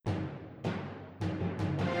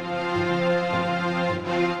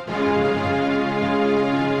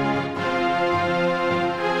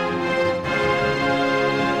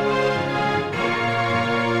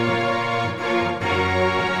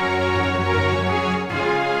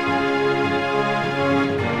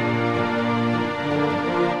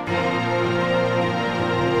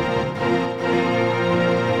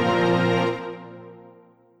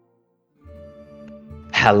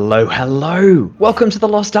Hello, hello! Welcome to the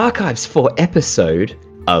Lost Archives for episode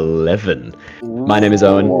 11. My name is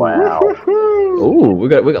Owen. Wow. Ooh, we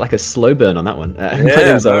got like a slow burn on that one. My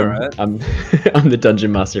name is Owen. Right? I'm the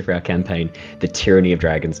dungeon master for our campaign, The Tyranny of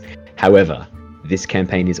Dragons. However, this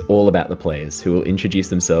campaign is all about the players, who will introduce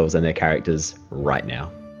themselves and their characters right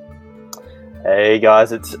now. Hey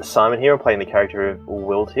guys, it's Simon here. I'm playing the character of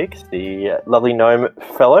Wiltix, the lovely gnome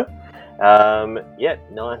fellow.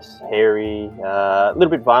 Nice, hairy, a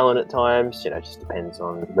little bit violent at times. Just depends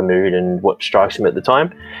on the mood and what strikes him at the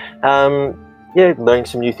time. Learning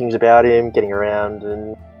some new things about him, getting around,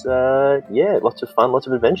 and lots of fun, lots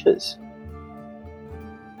of adventures.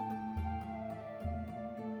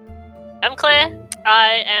 I'm Claire.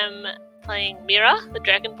 I am playing Mira, the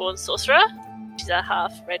Dragonborn sorcerer. She's a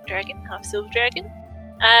half red dragon, half silver dragon,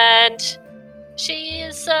 and she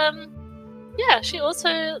is she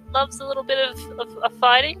also loves a little bit of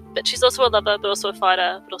fighting, but she's also a lover, but also a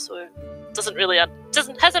fighter, but also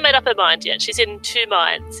hasn't made up her mind yet. She's in two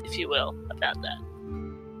minds, if you will, about that.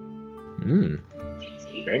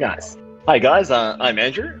 Very nice. Hi guys, I'm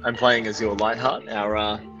Andrew. I'm playing Azure Lightheart,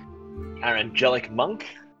 our angelic monk.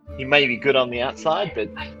 He may be good on the outside, but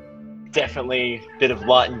definitely a bit of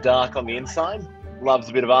light and dark on the inside. Loves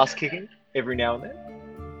a bit of ass kicking every now and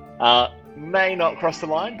then. May not cross the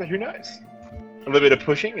line, but who knows? A little bit of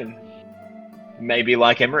pushing, and maybe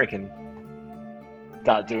like Emmerich and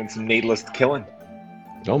start doing some needless killing.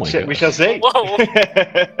 Oh my god. We shall see. Whoa.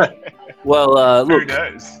 Well, look, who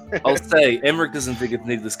knows? I'll say Emmerich doesn't think it's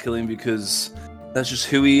needless killing because that's just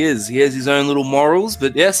who he is. He has his own little morals.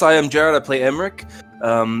 But yes, I am Jared. I play Emmerich,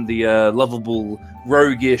 the lovable,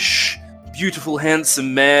 roguish, beautiful,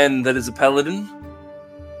 handsome man that is a paladin.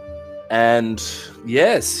 And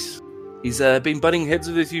yes, he's been butting heads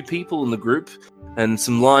with a few people in the group, and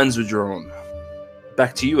some lines were drawn.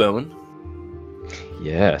 Back to you, Owen.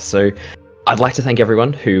 Yeah, so I'd like to thank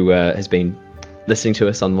everyone who has been listening to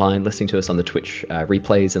us online, listening to us on the Twitch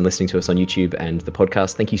replays, and listening to us on YouTube and the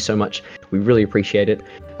podcast. Thank you so much. We really appreciate it.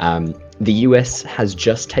 The US has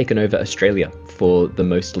just taken over Australia for the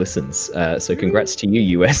most listens. So congrats to you,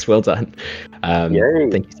 US. Well done.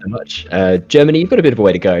 Thank you so much. Germany, you've got a bit of a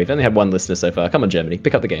way to go. You've only had one listener so far. Come on, Germany.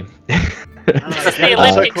 Pick up the game. It's the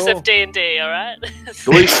Olympics of D&D, alright?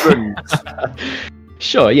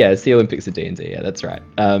 Sure, yeah, it's the Olympics of D&D. Yeah, that's right.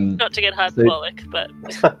 Not to get hyperbolic, but,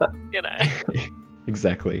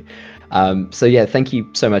 Exactly. Thank you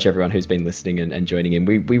so much, everyone who's been listening and joining in.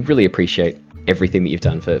 We really appreciate everything that you've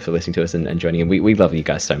done for listening to us and joining in. We love you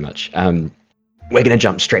guys so much. We're going to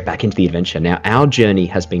jump straight back into the adventure. Now, our journey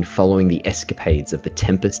has been following the escapades of the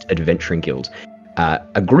Tempest Adventuring Guild,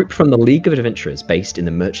 a group from the League of Adventurers based in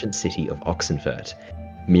the merchant city of Oxenfurt.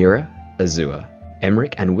 Mira, Azure,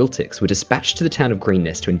 Emmerich, and Wiltix were dispatched to the town of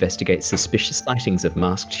Greenest to investigate suspicious sightings of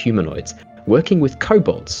masked humanoids, working with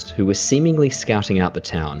kobolds who were seemingly scouting out the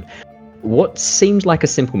town. What seemed like a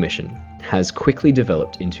simple mission has quickly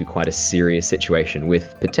developed into quite a serious situation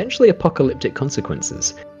with potentially apocalyptic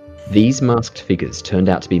consequences. These masked figures turned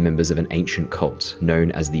out to be members of an ancient cult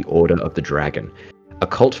known as the Order of the Dragon, a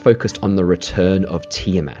cult focused on the return of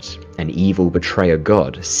Tiamat, an evil betrayer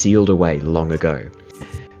god sealed away long ago.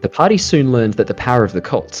 The party soon learned that the power of the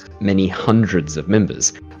cult, many hundreds of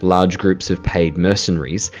members, large groups of paid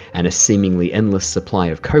mercenaries, and a seemingly endless supply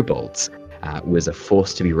of kobolds, was a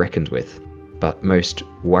force to be reckoned with. But most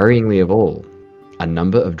worryingly of all, a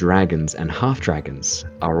number of dragons and half-dragons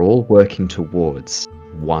are all working towards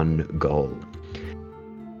one goal.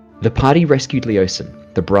 The party rescued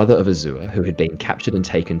Leosin, the brother of Azure, who had been captured and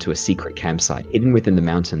taken to a secret campsite hidden within the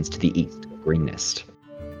mountains to the east of Greenest.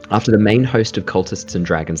 After the main host of cultists and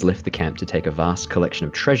dragons left the camp to take a vast collection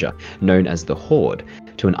of treasure, known as the Hoard,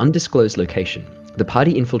 to an undisclosed location, the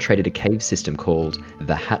party infiltrated a cave system called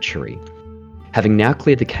the Hatchery. Having now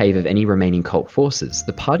cleared the cave of any remaining cult forces,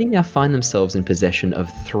 the party now find themselves in possession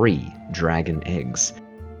of 3 dragon eggs.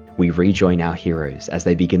 We rejoin our heroes as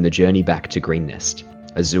they begin the journey back to Greenest.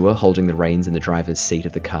 Azure holding the reins in the driver's seat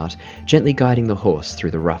of the cart, gently guiding the horse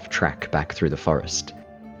through the rough track back through the forest.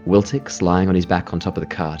 Wiltix lying on his back on top of the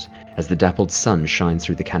cart as the dappled sun shines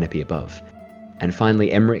through the canopy above. And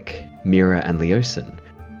finally Emmerich, Mira, and Leosin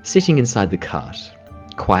sitting inside the cart,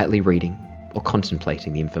 quietly reading or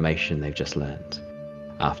contemplating the information they've just learned,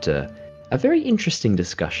 after a very interesting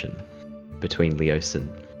discussion between Leosin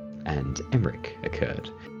and Emmerich occurred.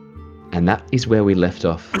 And that is where we left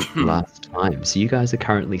off last time. So you guys are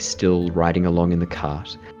currently still riding along in the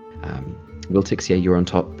cart. Wiltix, you're on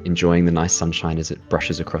top, enjoying the nice sunshine as it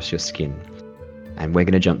brushes across your skin. And we're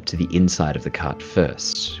going to jump to the inside of the cart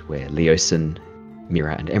first, where Leosin,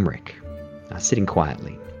 Mira, and Emmerich are sitting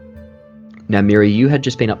quietly. Now, Mira, you had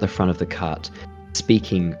just been up the front of the cart,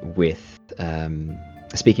 speaking with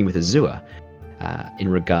Azua in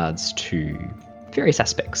regards to various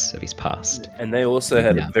aspects of his past. And they also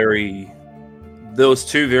had there was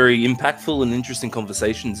two very impactful and interesting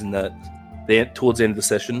conversations in that towards the end of the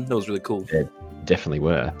session. That was really cool. There definitely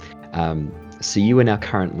were. So you are now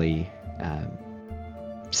currently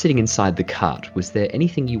sitting inside the cart. Was there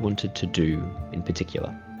anything you wanted to do in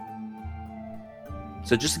particular?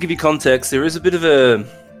 So just to give you context, there is a bit of I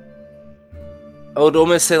would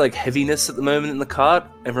almost say like heaviness at the moment in the cart.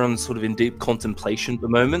 Everyone's sort of in deep contemplation at the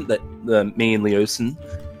moment, that me and Leosin.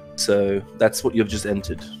 So that's what you've just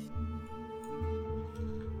entered.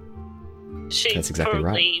 She That's exactly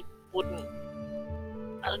probably wouldn't.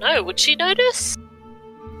 I don't know. Would she notice? Do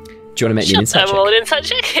you want to make me an insight check? Well, an insight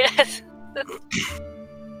check. Yes.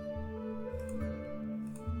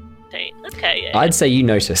 Okay. Yeah. I'd say you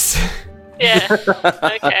notice. Yeah.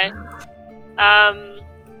 Okay.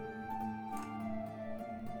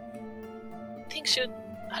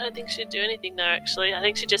 I don't think she'd do anything though. Actually, I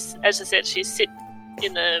think she just, as I said, she'd sit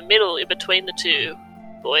in the middle, in between the two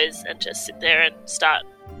boys, and just sit there and start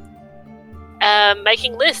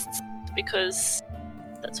making lists because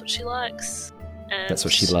that's what she likes. And That's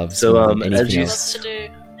what she loves. So, more than as anything you- else. loves to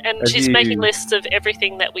do. And she's making lists of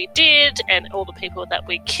everything that we did, and all the people that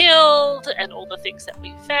we killed, and all the things that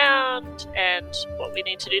we found, and what we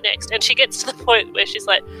need to do next. And she gets to the point where she's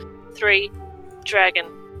like, 3 dragon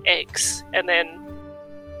eggs, and then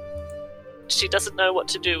she doesn't know what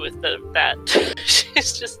to do with that.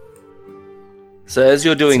 She's just... So as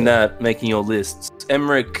you're doing that, making your lists,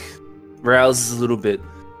 Emmerich rouses a little bit,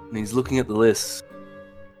 and he's looking at the list.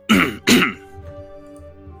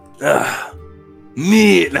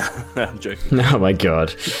 Me. No, I'm joking. Oh my god.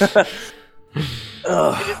 It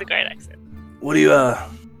is a great accent. What are you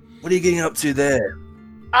getting up to there?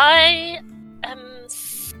 I am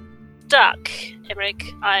stuck, Emmerich.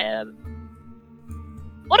 I am...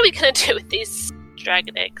 What are we going to do with these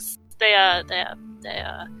dragon eggs? They are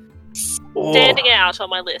standing out on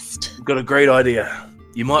my list. I've got a great idea.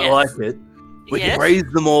 You might Yes. like it. We Yes? can raise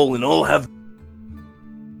them all and all have...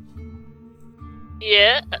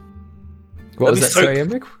 Yeah. What was That'd that, be so- sorry,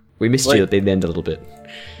 Emmerich? We missed Like- you at the end a little bit.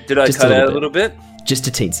 Did I Just a cut little out bit. a little bit? Just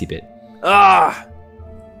a teensy bit. Ah!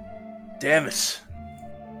 Damn it.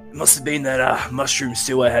 It must have been that mushroom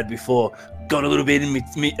stew I had before. Got a little bit in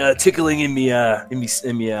me tickling in me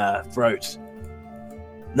throat.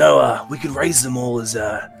 No, we could raise them all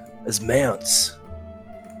as mounts.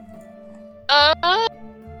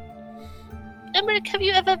 Emmerich, have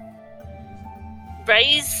you ever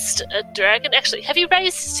raised a dragon? Actually, have you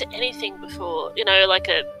raised anything before? You know, like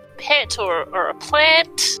a pet or a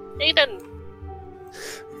plant, even?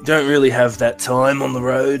 Don't really have that time on the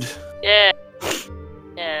road. Yeah.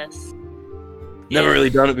 Yes. Never really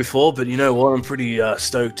done it before, but you know what? I'm pretty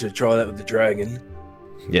stoked to try that with the dragon.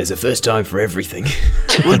 Yeah, it's the first time for everything.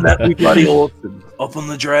 Wouldn't that be bloody awesome? Up on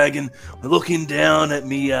the dragon, looking down at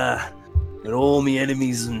me, at all me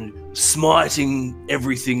enemies and smiting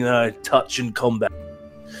everything that I touch in combat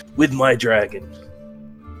with my dragon.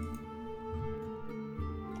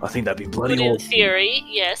 I think that'd be bloody But in awesome. theory,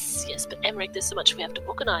 yes, but Emmerich, there's so much we have to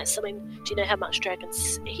organise. I mean, do you know how much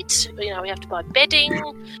dragons eat? You know, we have to buy bedding.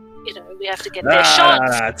 You know, we have to get their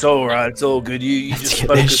shots. Nah, it's all right. It's all good. You Let's just get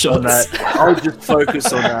their focus on shots. that. I'll just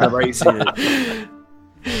focus on racing it.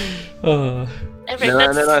 Oh. Emmerich, No,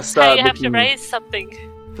 that's then I how start you have to looking- raise something.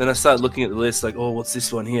 Then I start looking at the list, like, oh, what's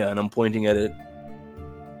this one here? And I'm pointing at it.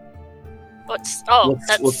 What's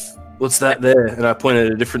What's that there? And I point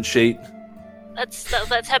at a different sheet.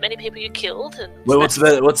 that's how many people you killed. And Wait, what's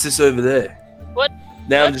that's- that? What's this over there? What?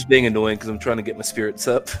 Now I'm What? just being annoying because I'm trying to get my spirits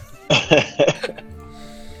up.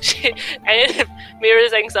 And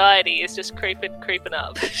Mira's anxiety is just creeping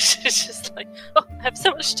up. She's just like, oh, I have so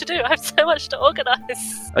much to do. I have so much to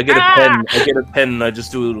organise. I get a pen. I get a pen and I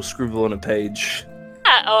just do a little scribble on a page.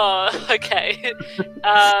 Oh, okay.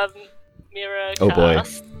 Mira Oh, boy.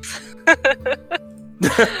 casts.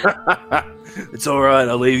 It's all right.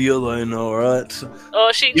 I'll leave you alone. All right.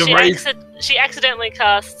 Oh, she You're right. she accidentally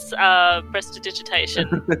casts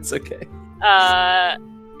prestidigitation, It's okay.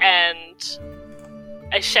 and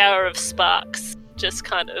a shower of sparks just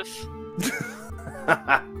kind of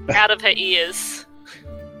out of her ears.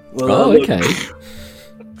 Well, Oh, look, okay.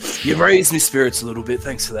 You raised me spirits a little bit.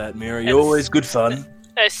 Thanks for that, Mira. You're It's- always good fun.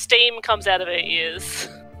 Her steam comes out of her ears.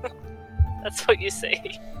 That's what you see.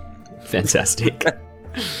 Fantastic.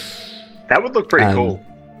 That would look pretty cool.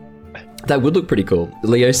 That would look pretty cool.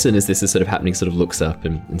 Leosin, as this is sort of happening, sort of looks up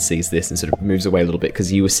and sees this and sort of moves away a little bit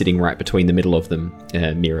because you were sitting right between the middle of them,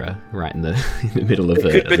 Mira, right in the middle of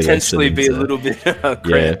It could potentially be a little bit cramped.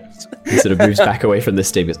 Yeah. He sort of moves back away from the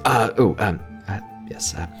steam. Goes,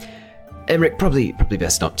 yes, Emmerich, probably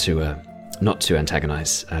best not to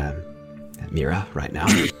antagonize Mira right now.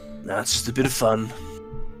 No, it's just a bit of fun.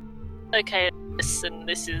 Okay, listen,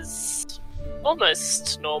 this is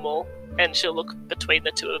almost normal, and she'll look between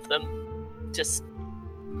the two of them. Just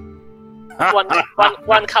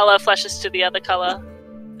one colour flashes to the other colour,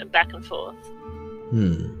 and back and forth.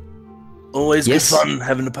 Always Yes. good fun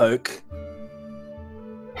having a poke.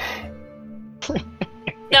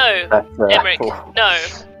 No, That's, Emmerich, no.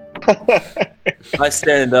 I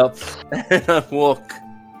stand up and I walk,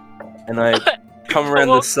 and I come around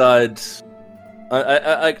the side.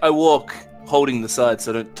 I walk holding the side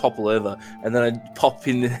so I don't topple over, and then I pop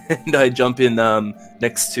in and I jump in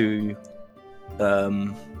next to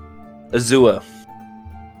Azua.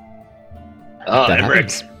 That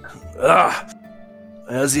Emmerich. happens.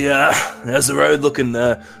 How's the road looking?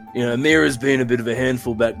 Mira's been a bit of a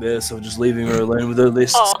handful back there, so I'm just leaving her alone with her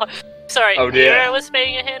list. Oh, sorry, Oh, dear. Mira was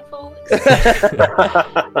being a handful?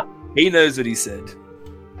 He knows what he said.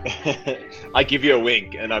 I give you a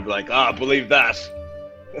wink, and I'm like, believe that.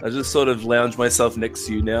 I just sort of lounge myself next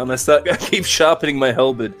to you now, and I keep sharpening my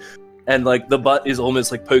halberd, and like the butt is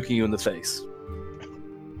almost like poking you in the face.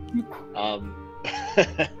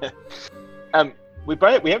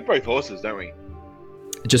 We have both horses, don't we?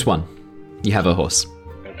 Just one. You have a horse.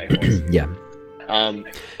 Okay, horse. Yeah.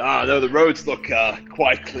 No, the roads look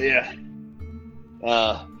quite clear.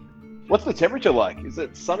 What's the temperature like? Is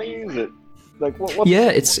it sunny? Is it like what? Yeah,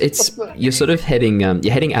 it's you're sort of heading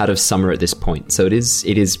you're heading out of summer at this point, so it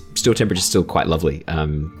is still temperature's still quite lovely.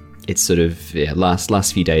 It's sort of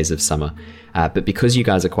last few days of summer, but because you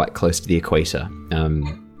guys are quite close to the equator,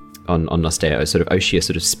 on Nostea, sort of Oceania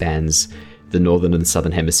sort of spans the northern and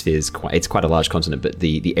southern hemispheres. It's quite a large continent, but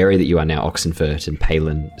the area that you are now, Oxenfurt and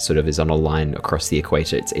Palin, sort of is on a line across the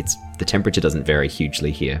equator. It's the temperature doesn't vary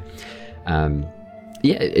hugely here.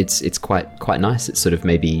 It's quite nice. It's sort of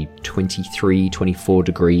maybe 23, 24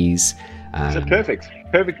 degrees. It's perfect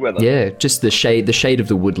weather. Yeah, just the shade of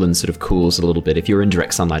the woodland sort of cools a little bit. If you're in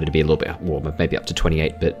direct sunlight, it'd be a little bit warmer, maybe up to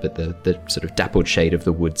 28. But the sort of dappled shade of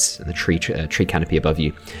the woods and the tree canopy above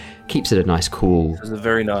you keeps it a nice cool. It's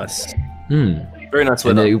very nice. Very nice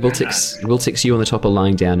And weather. Wiltix, you on the top are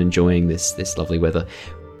lying down enjoying this lovely weather.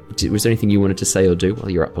 Was there anything you wanted to say or do while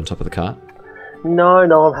you're up on top of the cart? No,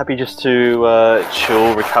 I'm happy just to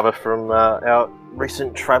chill, recover from our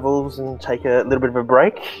recent travels and take a little bit of a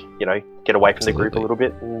break. Get away from the group a Absolutely. little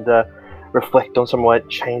bit and reflect on some of my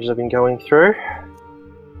changes I've been going through.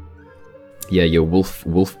 Yeah, you're wolf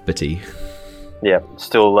bitty. Yeah,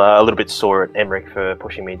 still a little bit sore at Emmerich for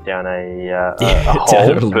pushing me down a Down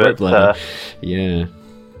hole, a rope but ladder. Yeah.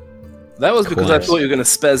 That was because Quite. I thought you were going to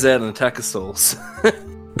spaz out and attack us all.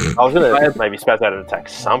 I was going to maybe spaz out and attack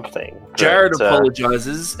something. but, Jared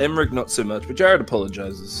apologizes. Emmerich not so much, but Jared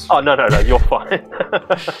apologizes. Oh, no, you're fine.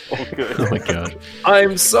 All good. Oh my god.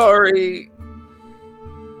 I'm sorry.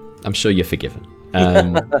 I'm sure you're forgiven.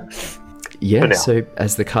 For Yeah, now. so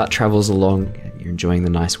as the cart travels along and you're enjoying the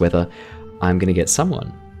nice weather, I'm going to get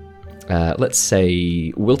someone. Let's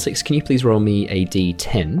say, Wiltix, can you please roll me a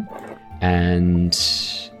d10? And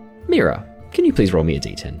Mira, can you please roll me a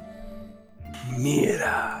d10?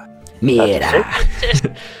 Mira.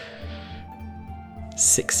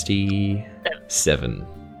 67.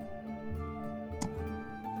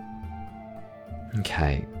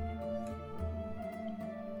 Okay.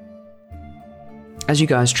 As you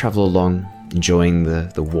guys travel along, enjoying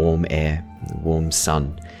the warm air, the warm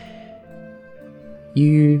sun,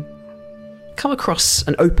 you come across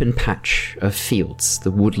an open patch of fields.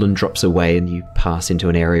 The woodland drops away and you pass into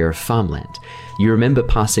an area of farmland. You remember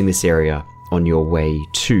passing this area on your way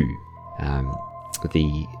to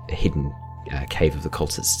the hidden cave of the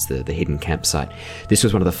cultists, the hidden campsite. This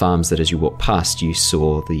was one of the farms that as you walked past, you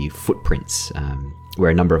saw the footprints where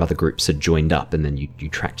a number of other groups had joined up, and then you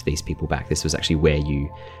tracked these people back. This was actually where you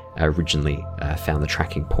originally found the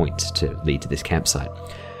tracking point to lead to this campsite.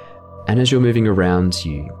 And as you're moving around,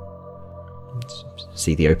 you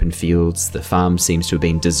see the open fields. The farm seems to have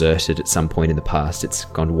been deserted at some point in the past. It's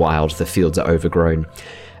gone wild. The fields are overgrown.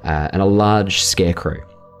 And a large scarecrow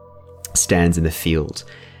stands in the field.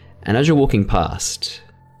 And as you're walking past,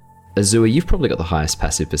 Azua, you've probably got the highest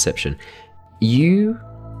passive perception. You,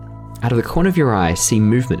 out of the corner of your eye, see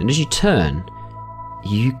movement. And as you turn,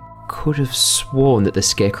 you could have sworn that the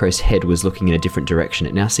scarecrow's head was looking in a different direction.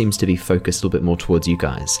 It now seems to be focused a little bit more towards you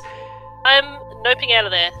guys. I'm noping out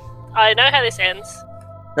of there. I know how this ends.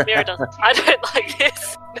 Mira doesn't. I don't like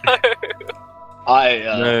this. No.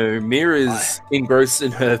 No, Mira's engrossed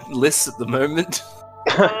in her lists at the moment.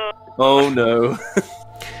 Oh no.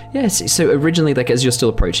 Yes, so originally, like, as you're still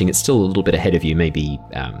approaching, it's still a little bit ahead of you, maybe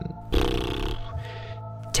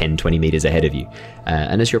 10, 20 meters ahead of you.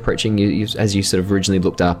 And as you're approaching, as you sort of originally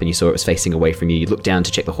looked up and you saw it was facing away from you, you looked down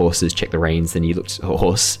to check the horses, check the reins, then you looked at the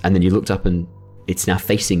horse, and then you looked up and it's now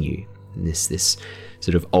facing you. And this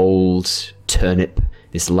sort of old turnip,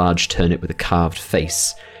 this large turnip with a carved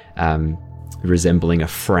face, resembling a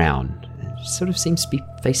frown. It sort of seems to be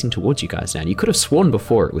facing towards you guys now. And you could have sworn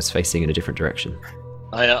before it was facing in a different direction.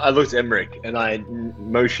 I looked at Emmerich and I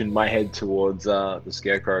motioned my head towards the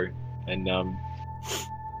scarecrow, and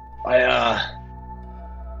I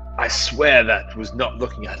swear that was not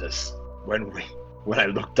looking at us when I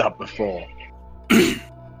looked up before.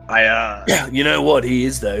 Yeah, you know what he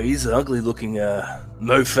is though? He's an ugly-looking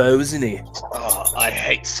mofo, isn't he? Oh, I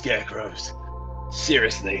hate scarecrows.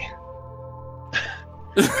 Seriously.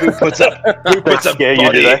 Who puts a scare you,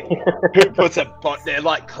 body? do they? Who puts a body? They're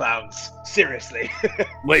like clowns. Seriously.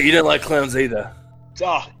 Wait, you don't like clowns either?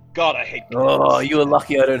 Oh God, I hate clowns. Oh, you are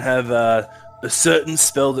lucky I don't have a certain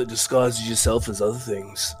spell that disguises yourself as other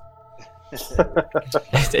things.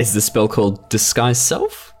 Is the spell called Disguise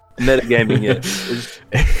Self? Metagaming, yeah.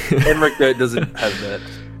 Emmerich doesn't have that.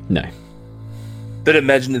 No. But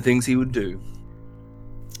imagine the things he would do.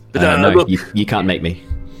 But No, look, you can't make me.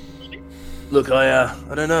 Look, I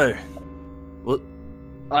don't know. Well,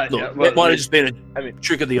 it might have just been a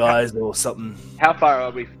trick of the eyes or something. How far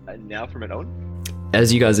are we now from it on?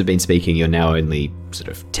 As you guys have been speaking, you're now only sort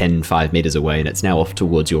of 5 meters away, and it's now off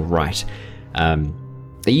towards your right. Are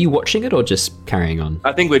you watching it or just carrying on?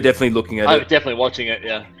 I think we're definitely looking at I'm it. definitely watching it,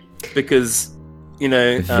 yeah. Because, you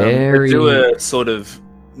know, Very- Azua sort of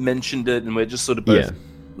mentioned it, and we're just sort of both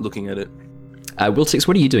looking at it. Wiltix,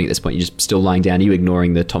 what are you doing at this point? You're just still lying down? Are you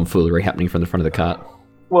ignoring the tomfoolery happening from the front of the cart?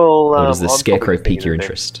 Well, Or does the I'm scarecrow probably pique your thinking that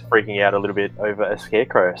interest? they're freaking out a little bit over a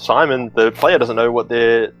scarecrow. Simon, the player, doesn't know what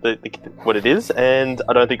what it is, and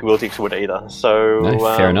I don't think Wiltix would either. So No,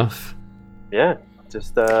 fair enough. Yeah,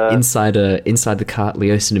 just Inside the cart,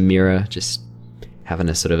 Leosin and Mira just having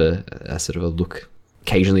a sort of a look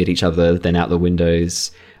occasionally at each other, then out the windows.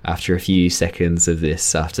 After a few seconds of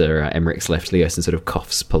this, after Emmerich's left, Leosin sort of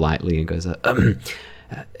coughs politely and goes,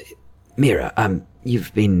 Mira,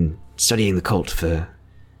 you've been studying the cult for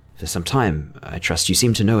some time. I trust you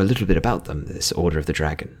seem to know a little bit about them, this Order of the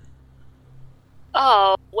Dragon.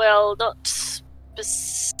 Oh, well, not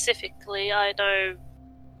specifically. I know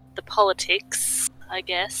the politics, I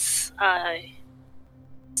guess. I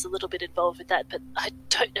was a little bit involved with that, but I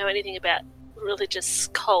don't know anything about religious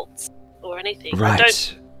cults or anything.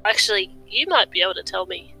 Right. Actually, you might be able to tell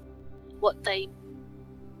me why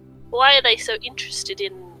are they so interested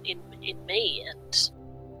in me, and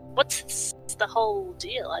what's the whole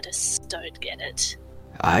deal? I just don't get it.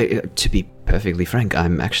 To be perfectly frank,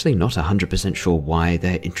 I'm actually not 100% sure why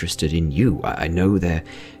they're interested in you. I know they're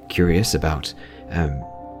curious about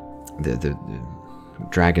the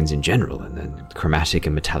dragons in general, and the chromatic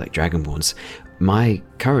and metallic dragonborns. My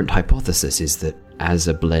current hypothesis is that as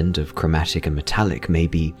a blend of chromatic and metallic,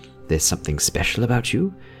 maybe there's something special about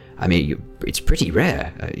you. I mean, it's pretty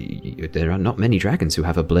rare. There are not many dragons who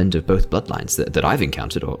have a blend of both bloodlines that I've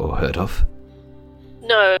encountered or heard of.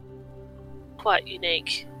 No, quite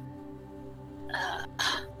unique.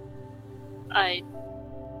 I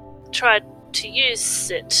tried to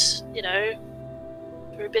use it,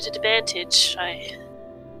 for a bit of advantage. I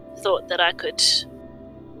thought that I could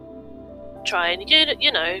try and,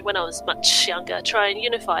 when I was much younger, try and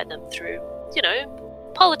unify them through,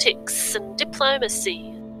 politics and diplomacy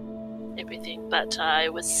and everything, but I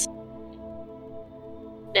was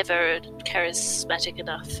never charismatic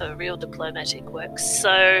enough for real diplomatic work, so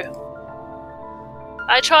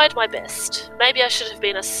I tried my best. Maybe I should have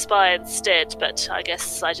been a spy instead, but I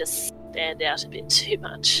guess I just stand out a bit too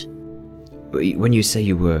much. When you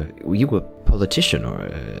say were you a politician or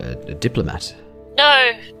a diplomat?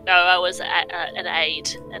 No, I was an aide.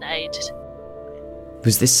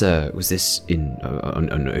 Was this in on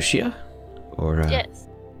Oshia, or? Yes.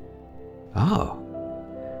 Oh,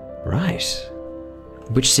 right.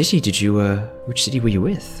 Which city were you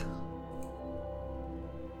with?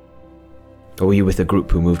 Or were you with a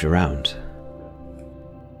group who moved around?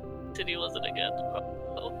 City wasn't again.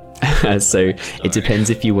 So it depends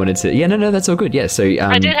if you wanted to. Yeah, no, that's all good. Yeah, so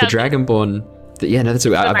the Dragonborn. That's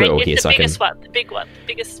all. I've got it all here, so I can. The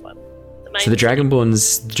biggest one. So the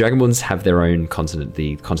Dragonborns have their own continent,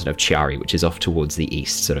 the continent of Chiari, which is off towards the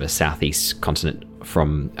east, sort of a southeast continent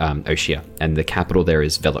from Oshia, and the capital there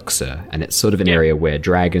is Veluxor, and it's sort of an area where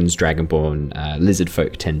dragons, dragonborn, lizard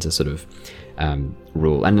folk tend to sort of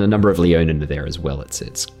rule, and a number of Leonin are there as well. It's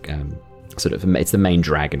the main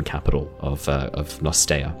dragon capital of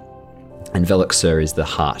Nostea, and Veluxor is the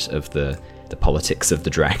heart of the politics of the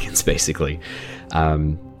dragons, basically.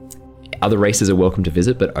 Other races are welcome to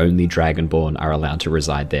visit, but only Dragonborn are allowed to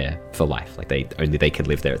reside there for life. Like they can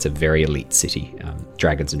live there. It's a very elite city,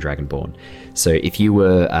 dragons and Dragonborn. So if you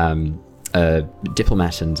were a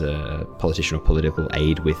diplomat and a politician or political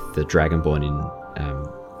aide with the Dragonborn in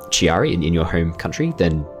Chiari, in your home country,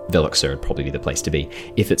 then Veluxor would probably be the place to be.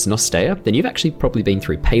 If it's Nostea, then you've actually probably been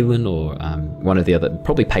through Palin or one of the other.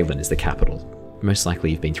 Probably Palin is the capital. Most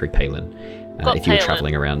likely you've been through Palin if you were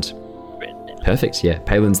traveling around. Perfect, yeah.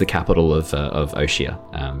 Palin's the capital of Oshia.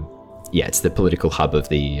 It's the political hub of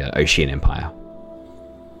the Ocean Empire.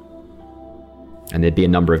 And there'd be a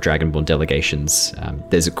number of Dragonborn delegations.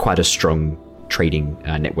 There's quite a strong trading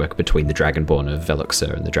network between the Dragonborn of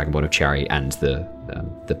Veluxor and the Dragonborn of Chiari and the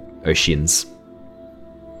Oceans.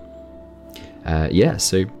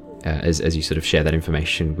 So as you sort of share that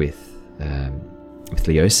information with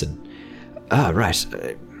Leosin. Right.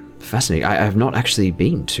 Fascinating. I have not actually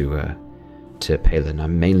been to Palin.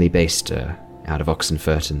 I'm mainly based out of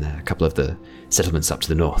Oxenfurt and a couple of the settlements up to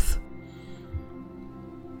the north.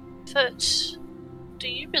 Furt, do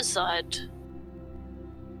you reside?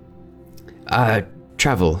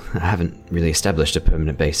 Travel. I haven't really established a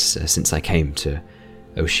permanent base since I came to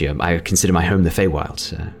Oshia. I consider my home the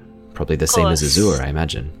Feywild. Probably the same as Azure, I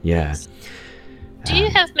imagine. Yeah. Do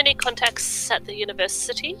you have many contacts at the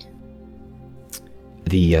university?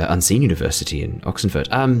 The Unseen University in Oxenfurt.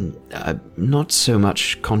 Not so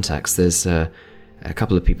much contacts. There's a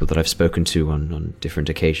couple of people that I've spoken to on different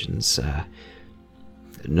occasions.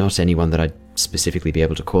 Not anyone that I'd specifically be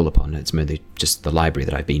able to call upon. It's mainly just the library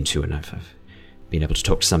that I've been to, and I've been able to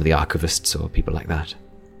talk to some of the archivists or people like that.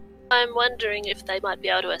 I'm wondering if they might be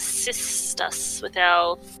able to assist us with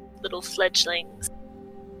our little fledglings.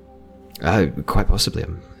 Quite possibly.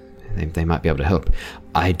 They might be able to help.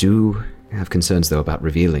 I do have concerns, though, about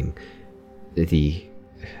revealing the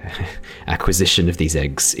acquisition of these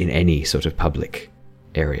eggs in any sort of public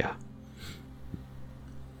area.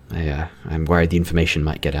 I'm worried the information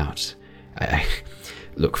might get out.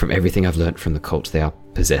 Look, from everything I've learnt from the cult, they are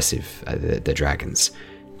possessive. They're dragons.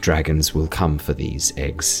 Dragons will come for these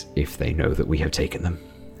eggs if they know that we have taken them.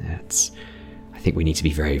 I think we need to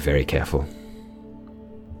be very, very careful.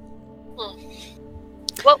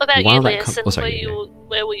 What about you, Liz?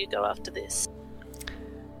 Where will you go after this?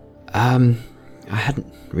 I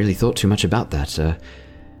hadn't really thought too much about that.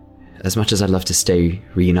 As much as I'd love to stay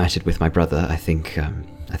reunited with my brother, I think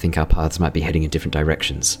our paths might be heading in different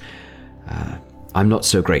directions. I'm not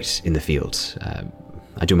so great in the field.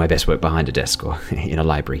 I do my best work behind a desk or in a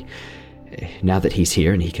library. Now that he's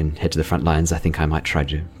here and he can head to the front lines, I think I might try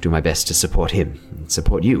to do my best to support him, and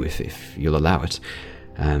support you if you'll allow it.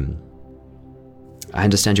 I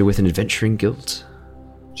understand you're with an adventuring guild?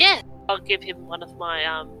 Yeah, I'll give him one of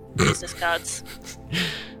my business cards.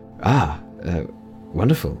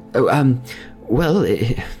 Wonderful. Well,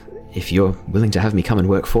 if you're willing to have me come and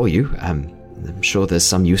work for you, I'm sure there's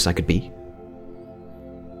some use I could be.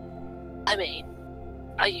 I mean,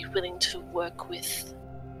 are you willing to work with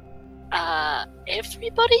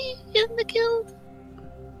everybody in the guild?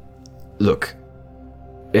 Look,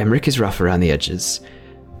 Emmerich is rough around the edges,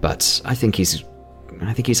 but I think his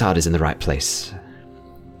heart is in the right place.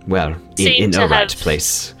 Well, in a right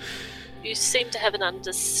place. You seem to have an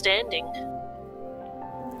understanding.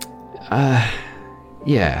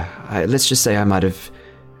 Let's just say I might have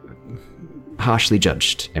harshly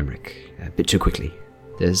judged Emmerich a bit too quickly.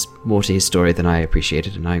 There's more to his story than I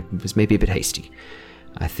appreciated, and I was maybe a bit hasty.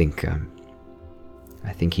 I think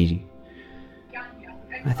he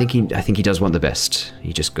does want the best.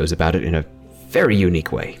 He just goes about it in a very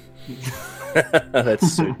unique way.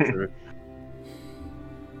 That's so true.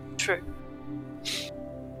 True.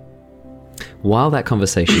 While that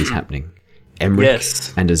conversation is happening, Emmerich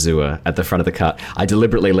and Azure at the front of the cart. I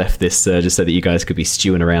deliberately left this just so that you guys could be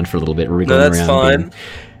stewing around for a little bit, wriggling around. That's fine.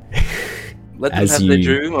 Let them have their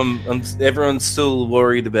due. Everyone's still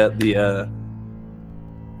worried about the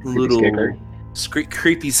little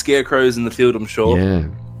creepy scarecrows in the field, I'm sure. Yeah.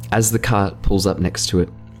 As the cart pulls up next to it,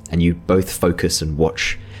 and you both focus and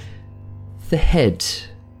watch, the head,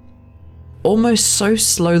 almost so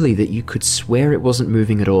slowly that you could swear it wasn't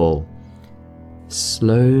moving at all,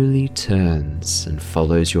 slowly turns and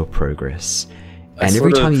follows your progress. And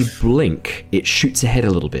every time you blink, it shoots ahead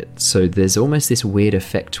a little bit. So there's almost this weird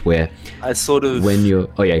effect where when you're...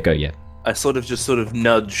 Oh yeah, go, yeah. I sort of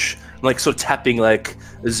nudge, like sort of tapping like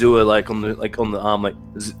Azure like on the arm, like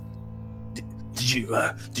did you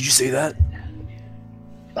see that?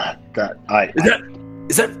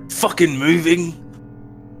 Is that fucking moving?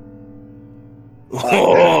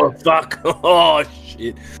 Oh fuck! Oh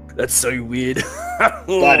shit! That's so weird.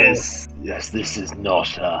 That is yes. This is not.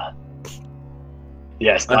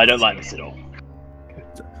 Yes, I don't like this at all.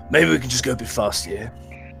 Maybe we can just go a bit fast, yeah.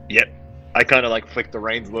 Yep. I kind of like flick the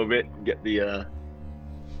reins a little bit and get the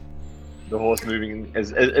horse moving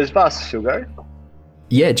as fast as she'll go.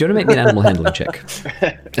 Yeah, do you want to make me an animal handling check?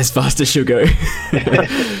 As fast as she'll go.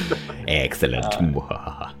 Excellent.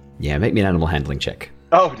 Yeah, make me an animal handling check.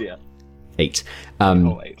 Oh dear. 8.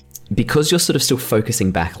 8. Because you're sort of still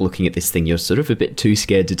focusing back, looking at this thing, you're sort of a bit too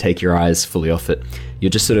scared to take your eyes fully off it. You're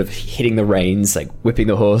just sort of hitting the reins, like whipping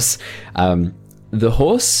the horse. The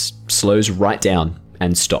horse slows right down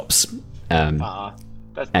and stops.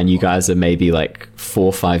 And you guys are maybe like 4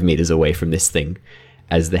 or 5 meters away from this thing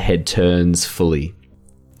as the head turns fully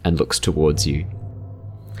and looks towards you.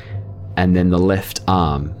 And then the left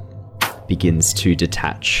arm begins to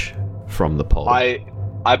detach from the pole.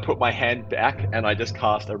 I put my hand back and I just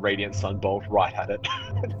cast a radiant sunbolt right at it.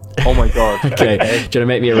 Oh my god. Okay, do you want to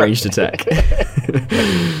make me a ranged attack?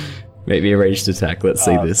 Make me a ranged attack, let's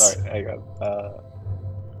see this. Sorry, hang on.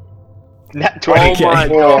 Nat 20. Oh my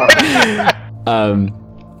god.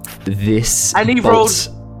 This And he bolt-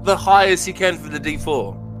 rolled the highest he can for the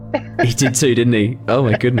D4. He did too, didn't he? Oh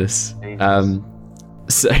my goodness.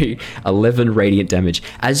 So 11 radiant damage.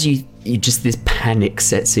 As you just, this panic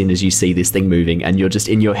sets in as you see this thing moving, and you're just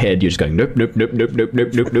in your head, you're just going nope, nope, nope, nope, nope,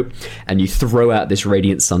 nope, nope, nope, and you throw out this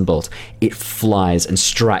radiant sunbolt. It flies and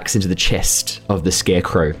strikes into the chest of the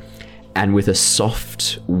scarecrow, and with a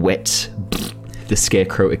soft, wet, the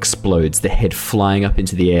scarecrow explodes, the head flying up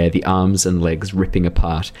into the air, the arms and legs ripping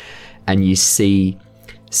apart, and you see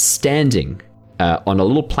standing on a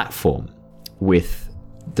little platform with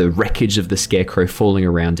the wreckage of the scarecrow falling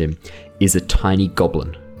around him is a tiny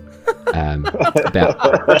goblin. About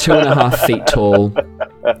 2.5 feet tall,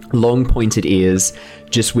 long pointed ears,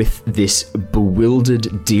 just with this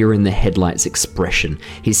bewildered deer in the headlights expression.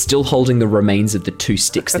 He's still holding the remains of the 2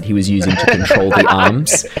 sticks that he was using to control the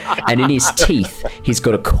arms, and in his teeth he's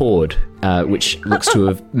got a cord which looks to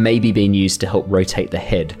have maybe been used to help rotate the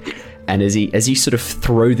head. And as you sort of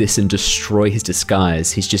throw this and destroy his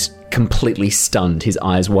disguise, he's just completely stunned, his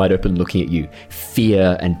eyes wide open looking at you,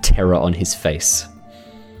 fear and terror on his face.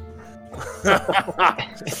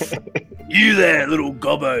 You there, little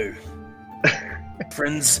gobbo.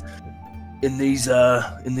 Friends in these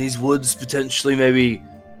woods, potentially maybe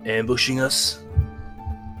ambushing us.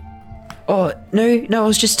 Oh no! I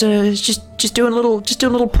was just doing a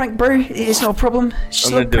little prank, bro. It's not a problem. It's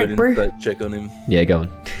just I'm a little prank, bro. Check on him. Yeah, go on.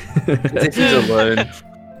 If he's alone.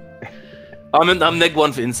 I'm neg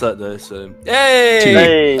 1 for insight though, so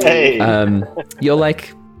hey! Hey! You're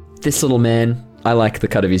like this little man. I like the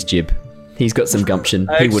cut of his jib. He's got some gumption.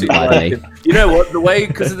 He wouldn't lie to me. You know what? The way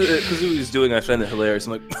because he was doing, I found it hilarious.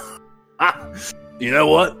 I'm like, you know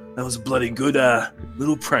what? That was a bloody good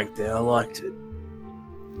little prank there. I liked it.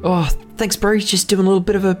 Oh, thanks, bro. Just doing a little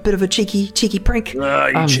bit of a cheeky prank. Oh,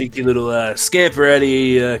 you cheeky little scamper out of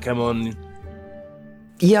here. Come on.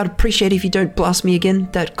 Yeah, I'd appreciate it if you don't blast me again.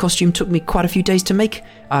 That costume took me quite a few days to make.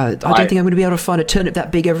 I don't think I'm going to be able to find a turnip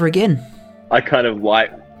that big ever again. I kind of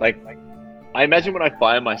like I imagine when I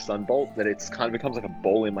fire my sunbolt that it's kind of becomes like a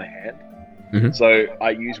ball in my hand. Mm-hmm. So I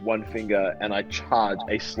use one finger and I charge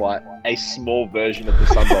a small version of the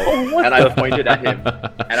sunbolt, and I point it at him,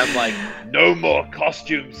 and I'm like, "No more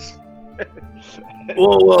costumes."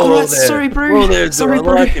 Whoa, right, sorry, bro. Whoa there, sorry, I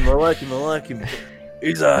bro. like him.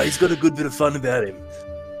 He's got a good bit of fun about him.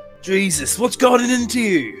 Jesus, what's gotten into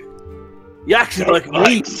you? You acting like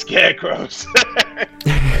me. Scarecrows.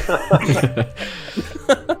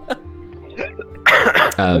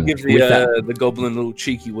 I'll give the goblin a little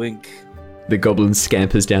cheeky wink. The goblin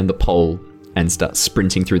scampers down the pole and starts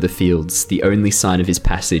sprinting through the fields, the only sign of his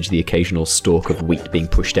passage the occasional stalk of wheat being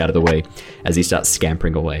pushed out of the way as he starts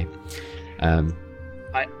scampering away. Emmerich,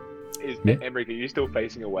 are you still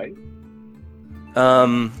facing away?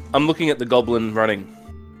 I'm looking at the goblin running.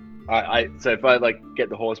 So if I get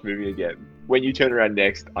the horse moving again, when you turn around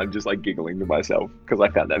next, I'm just giggling to myself because I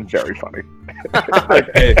found that very funny.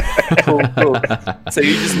 Okay, cool. So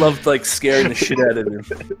you just loved scaring the shit out of him.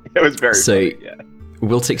 It was very funny, yeah.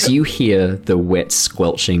 Wiltix, you hear the wet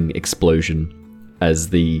squelching explosion as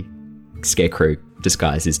the scarecrow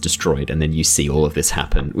disguise is destroyed, and then you see all of this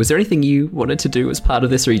happen. Was there anything you wanted to do as part of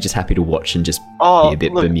this, or are you just happy to watch and just be a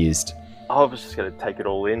bit bemused? I was just going to take it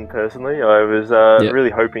all in personally. I was really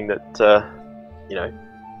hoping that,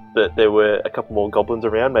 that there were a couple more goblins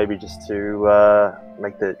around, maybe just to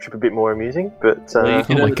make the trip a bit more amusing. But Well, you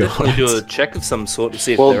can Oh my definitely God. do a check of some sort to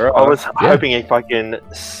see if well, there I are. was hoping if I can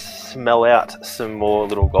smell out some more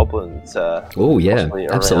little goblins. Oh yeah, possibly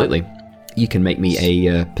around. absolutely. You can make me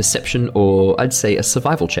a perception, or I'd say a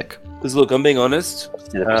survival check. Because look, I'm being honest.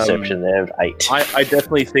 The perception there of 8. I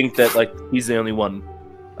definitely think that like he's the only one.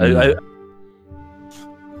 Mm.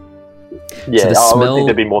 Yeah, the I would smell- think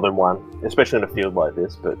there'd be more than one, especially in a field like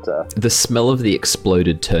this. But The smell of the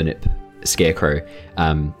exploded turnip scarecrow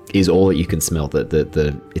is all that you can smell.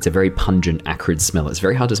 It's a very pungent, acrid smell. It's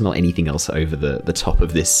very hard to smell anything else over the top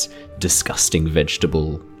of this disgusting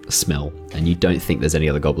vegetable smell, and you don't think there's any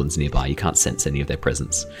other goblins nearby. You can't sense any of their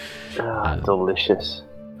presence. delicious.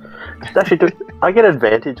 Actually, do I get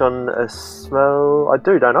advantage on a smell? I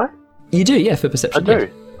do, don't I? You do, yeah, for I perception. do.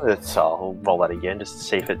 I'll roll that again just to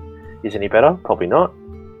see if it is any better. Probably not.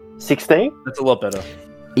 16. That's a lot better.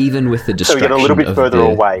 Even with the So we distraction get a little bit of further the-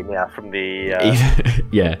 away now from the.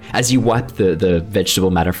 yeah, as you wipe the vegetable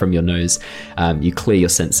matter from your nose, you clear your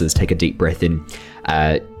senses, take a deep breath in.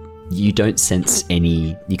 You don't sense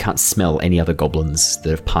any, you can't smell any other goblins that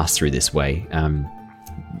have passed through this way.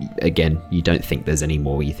 Again, you don't think there's any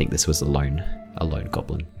more. You think this was a lone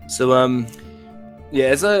goblin. So yeah,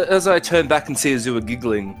 as I turn back and see Azua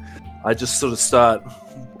giggling, I just sort of start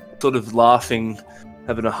laughing,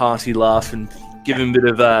 having a hearty laugh, and give him a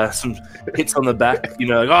bit of some hits on the back. You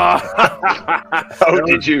know, like, Oh,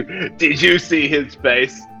 did you see his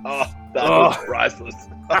face? Oh, that was priceless.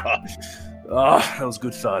 that was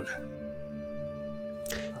good fun.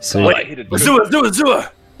 So I hit it. Azua!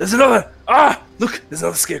 There's another! Look, there's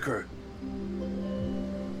another scarecrow.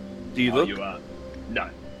 Do you Oh, look? you are. No.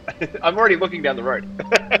 I'm already looking down the road.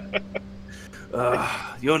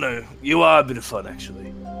 You are a bit of fun,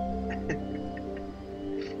 actually.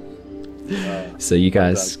 So you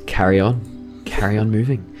guys carry on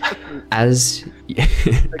moving. As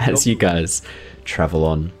you guys travel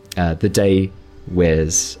on, the day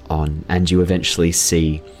wears on, and you eventually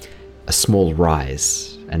see a small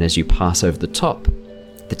rise. And as you pass over the top,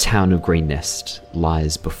 the town of Greenest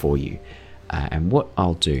lies before you. And what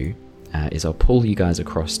I'll do is I'll pull you guys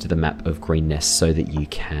across to the map of Greenest so that you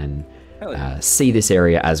can see this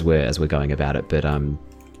area as we're going about it. But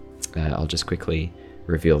I'll just quickly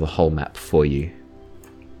reveal the whole map for you.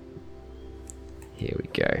 Here we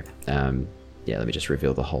go. Let me just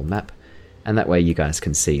reveal the whole map, and that way you guys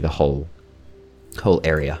can see the whole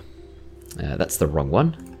area. That's the wrong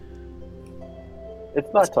one. It's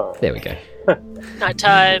night time. There we go.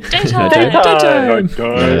 Nighttime, daytime.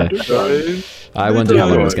 Yeah. I wondered how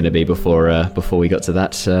long it was going to be before we got to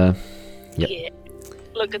that. Yep. Yeah.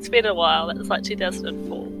 Look, it's been a while. That was like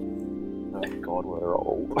 2004. Oh God, we're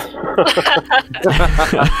old.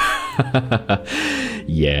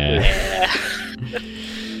 Yeah.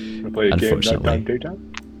 Unfortunately.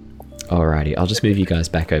 Alrighty, I'll just move you guys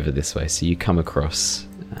back over this way. So you come across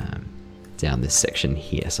down this section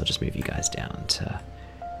here. So I'll just move you guys down to.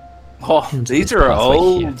 These this are pathway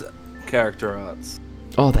old character arts.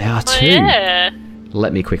 Oh, they are Oh, too. yeah.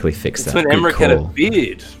 Let me quickly fix It's that. when Good Emmerich had a call.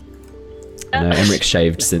 beard. No, Emmerich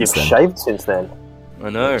shaved since You've then. shaved since then. I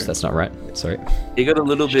know. Oops, that's not right. Sorry. He got a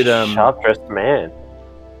little bit Sharp dressed man.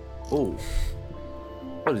 Oh.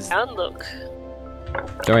 What is Down look.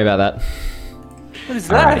 Don't worry about that. What is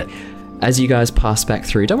that? Alright. As you guys pass back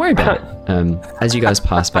through, don't worry about it. As you guys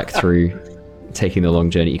pass back through, taking the long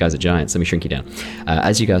journey, you guys are giants. Let me shrink you down.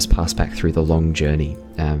 As you guys pass back through the long journey,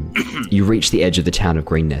 you reach the edge of the town of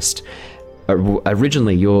Greenest.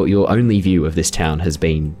 Originally, your only view of this town has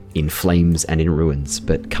been in flames and in ruins,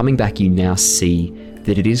 but coming back, you now see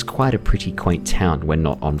that it is quite a pretty quaint town when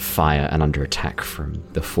not on fire and under attack from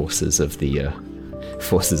the forces of the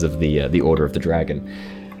Order of the Dragon.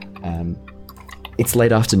 It's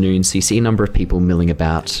late afternoon, so you see a number of people milling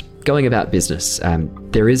about, going about business.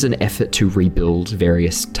 There is an effort to rebuild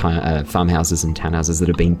various farmhouses and townhouses that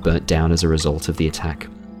have been burnt down as a result of the attack.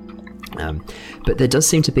 But there does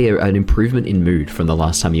seem to be an improvement in mood from the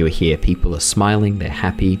last time you were here. People are smiling, they're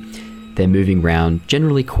happy, they're moving around,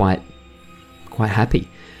 generally quite happy.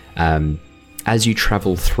 As you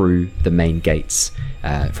travel through the main gates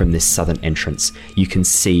from this southern entrance, you can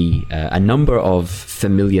see a number of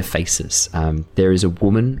familiar faces. There is a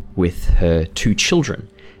woman with her 2 children,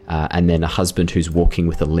 and then a husband who's walking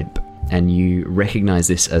with a limp. And you recognize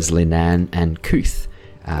this as Linan and Kuth,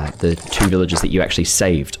 the 2 villagers that you actually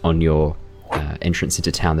saved on your entrance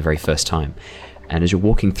into town the very first time. And as you're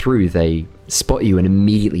walking through, they spot you and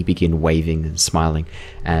immediately begin waving and smiling.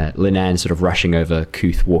 Linan sort of rushing over,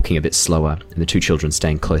 Kuth walking a bit slower, and the two children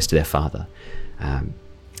staying close to their father. And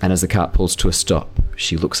as the cart pulls to a stop,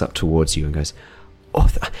 she looks up towards you and goes, "Oh,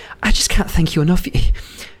 I just can't thank you enough.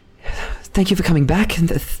 Thank you for coming back, and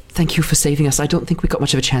thank you for saving us. I don't think we got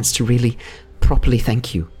much of a chance to really properly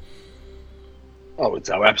thank you." Oh, it's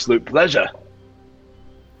our absolute pleasure.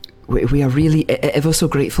 We are really ever so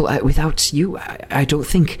grateful. Without you, I don't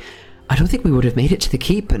think we would have made it to the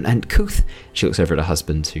keep. And Kuth, she looks over at her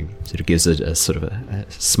husband, who sort of gives a sort of a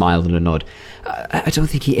smile and a nod. I don't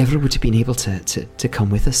think he ever would have been able to come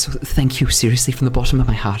with us. So thank you, seriously, from the bottom of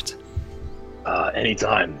my heart.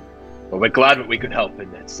 Anytime. Well, we're glad that we could help,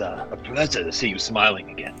 and it's a pleasure to see you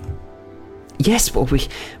smiling again. Yes, well,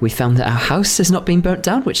 we found that our house has not been burnt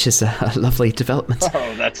down, which is a lovely development.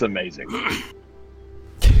 Oh, that's amazing.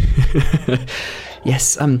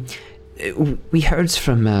 Yes, we heard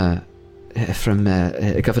from Governor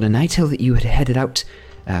Nighthill that you had headed out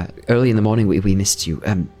early in the morning. We missed you.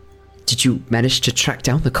 Did you manage to track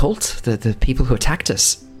down the cult, the people who attacked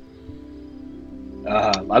us?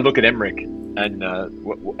 I look at Emmerich, and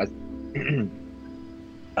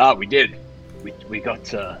we did. We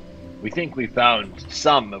got. We think we found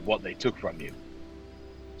some of what they took from you.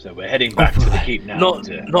 So we're heading back to the keep now.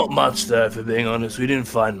 Not much there, for being honest. We didn't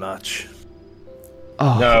find much.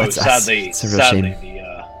 Oh, no, sadly,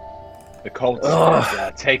 the cult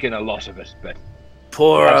has taken a lot of it. But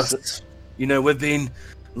poor us. You know, we've been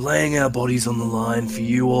laying our bodies on the line for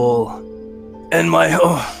you all, and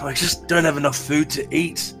I just don't have enough food to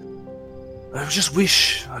eat. I just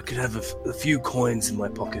wish I could have a few coins in my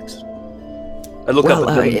pocket. I look up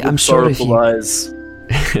at them with sorrowful eyes.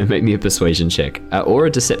 Make me a persuasion check. Or a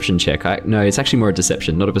deception check. No, it's actually more a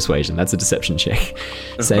deception, not a persuasion. That's a deception check.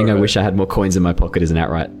 Saying I wish I had more coins in my pocket is an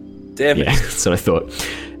outright. Damn it. Yeah, that's what I thought.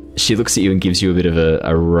 She looks at you and gives you a bit of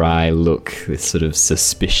a wry look, this sort of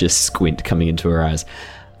suspicious squint coming into her eyes.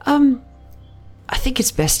 I think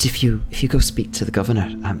it's best if you go speak to the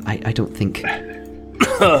governor. I don't think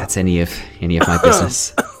that's any of my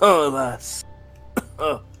business. Oh, alas.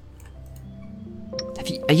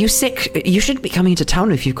 Are you sick? You shouldn't be coming into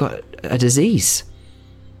town if you've got a disease.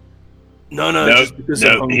 No, just because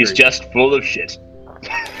I'm hungry. He's just full of shit.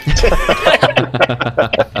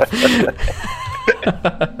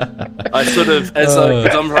 I sort of, as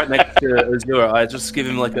I'm right next to Azura, I just give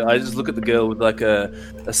him I just look at the girl with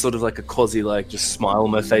a sort of like a quasi just smile on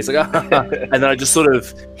my face, and then I just sort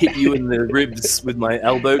of hit you in the ribs with my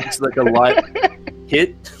elbow, just like a light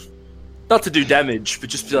hit. Not to do damage, but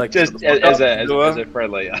just be like... Just as a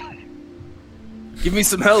friendly... Give me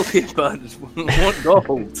some help here, bud. I want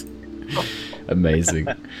gold. Amazing.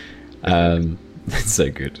 That's so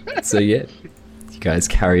good. So yeah, you guys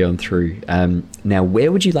carry on through. Now,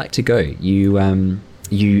 where would you like to go? The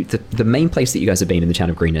main place that you guys have been in the town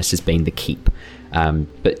of Greenest has been the keep.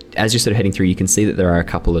 But as you're sort of heading through, you can see that there are a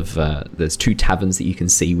couple of there's two taverns that you can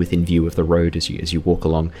see within view of the road as you walk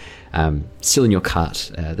along. Still in your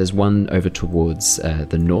cart, there's one over towards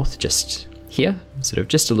the north, just here, sort of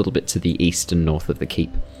just a little bit to the east and north of the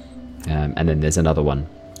keep, and then there's another one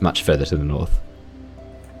much further to the north.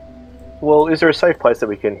 Well, is there a safe place that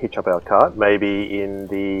we can hitch up our cart? Maybe in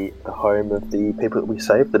the home of the people that we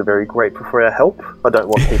saved that are very grateful for our help? I don't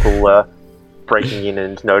want people breaking in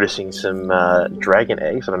and noticing some dragon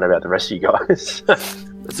eggs. I don't know about the rest of you guys.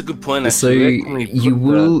 That's a good point, actually. So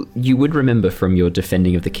you would remember from your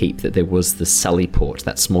defending of the keep that there was the Sully Port,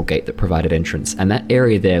 that small gate that provided entrance, and that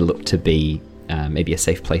area there looked to be maybe a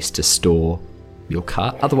safe place to store your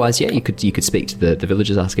cart. Otherwise, yeah, you could speak to the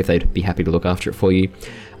villagers, ask if they'd be happy to look after it for you.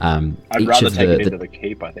 I'd rather take it into the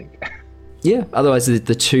keep, I think. Yeah, otherwise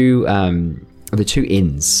the two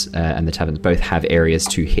inns and the taverns both have areas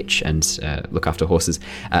to hitch and look after horses.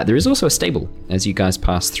 There is also a stable as you guys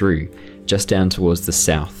pass through, just down towards the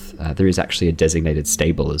south. There is actually a designated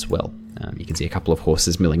stable as well. You can see a couple of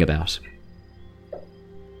horses milling about.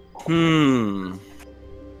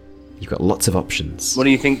 You've got lots of options. What do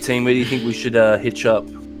you think, team? Where do you think we should hitch up?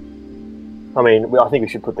 I mean, I think we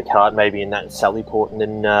should put the cart maybe in that Sally Port, and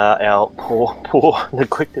then our poor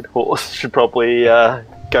neglected horse should probably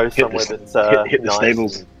go somewhere that's hit the nice.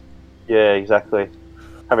 Stables. Yeah, exactly.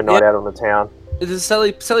 Have a night out on the town. The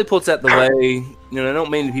Sally Port's out the way. Not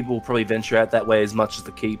many people will probably venture out that way as much as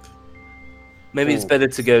the keep. Maybe it's better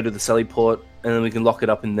to go to the Sally Port, and then we can lock it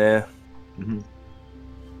up in there. Mm-hmm.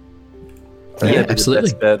 Yeah,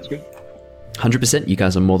 absolutely. 100%. You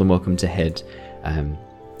guys are more than welcome to head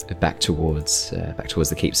back towards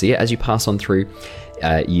the keep. So yeah, as you pass on through,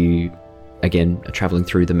 you again, traveling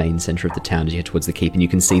through the main center of the town as you head towards the keep, and you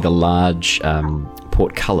can see the large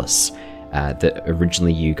portcullis that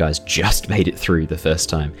originally you guys just made it through the first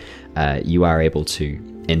time. You are able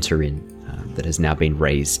to enter in. That has now been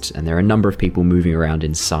raised, and there are a number of people moving around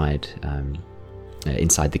inside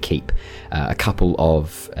the keep. A couple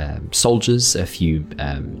of soldiers, a few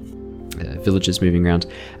villagers moving around,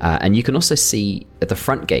 and you can also see at the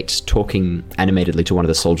front gate, talking animatedly to one of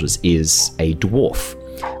the soldiers, is a dwarf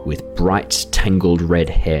with bright, tangled red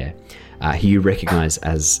hair, who you recognize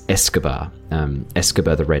as Escobar.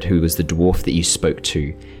 Escobar the Red, who was the dwarf that you spoke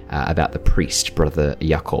to about the priest, Brother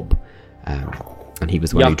Jacob. And he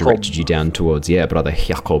was the one who directed you down towards... Yeah, Brother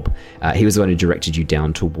Jacob. He was the one who directed you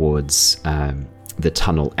down towards the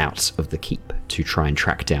tunnel out of the keep to try and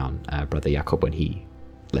track down Brother Jacob when he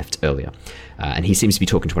left earlier. And he seems to be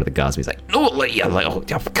talking to one of the guards, and he's like,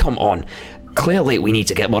 come on. Clearly we need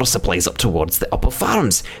to get more supplies up towards the upper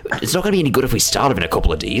farms. It's not going to be any good if we starve in a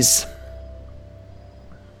couple of days.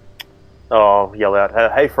 Oh, yell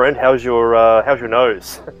out, hey friend, how's your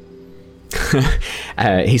nose?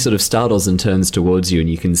 He sort of startles and turns towards you, and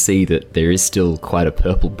you can see that there is still quite a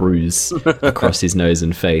purple bruise across his nose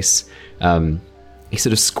and face. He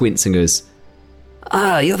sort of squints and goes,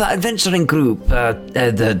 you're that adventuring group.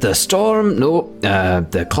 The storm? No.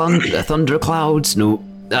 The thunder clouds? No.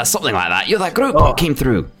 Something like that. You're that group that came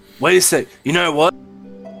through. Wait a sec. You know what?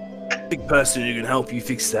 Big person who can help you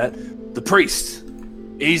fix that. The priest.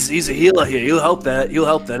 He's a healer here. He'll help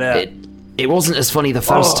that out. It wasn't as funny the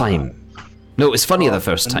first time. No, it was funnier the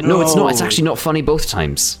first time. No, it's not. It's actually not funny both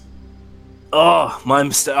times. Oh, my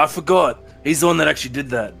mistake. I forgot. He's the one that actually did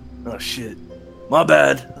that. Oh, shit. My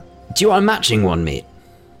bad. Do you want a matching one, mate?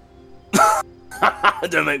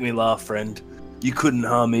 Don't make me laugh, friend. You couldn't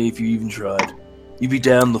harm me if you even tried. You'd be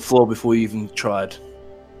down on the floor before you even tried.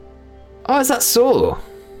 Oh, is that so?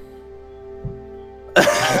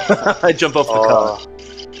 I jump off the car.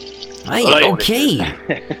 Right, okay.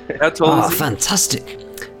 How tall is he? Fantastic.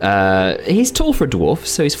 He's tall for a dwarf,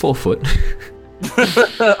 so he's 4 foot.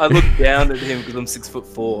 I look down at him because I'm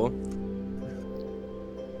 6'4".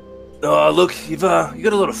 Oh, look, you got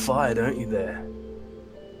a lot of fire, don't you, there?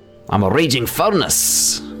 I'm a raging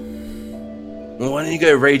furnace. Well, why don't you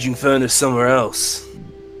go raging furnace somewhere else?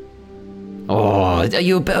 Oh, are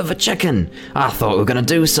you a bit of a chicken? I thought we were going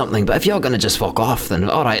to do something, but if you're going to just fuck off, then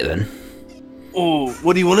alright then. Oh,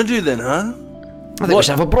 what do you want to do then, huh? I think we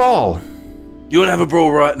should have a brawl. You want to have a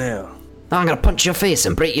brawl right now? I'm going to punch your face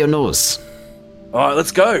and break your nose. Alright,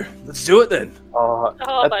 let's go. Let's do it then.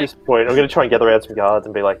 At this point, I'm going to try and gather out some guards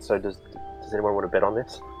and be like, so does anyone want to bet on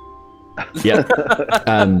this? Yeah.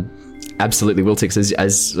 Absolutely, Wiltix,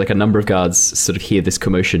 as like a number of guards sort of hear this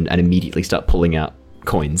commotion and immediately start pulling out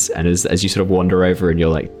coins, and as you sort of wander over and you're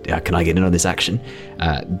like, can I get in on this action?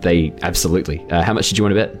 They absolutely. How much did you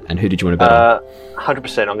want to bet, and who did you want to bet on?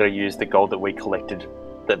 100%. I'm going to use the gold that we collected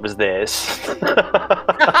that was theirs.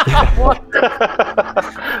 What?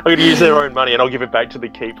 I'm going to use their own money and I'll give it back to the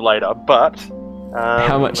keep later. But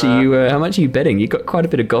how much are you betting? You got quite a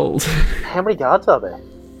bit of gold. How many guards are there?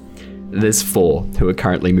 There's 4 who are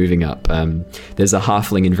currently moving up. There's a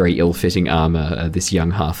halfling in very ill-fitting armor, this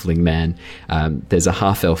young halfling man. There's a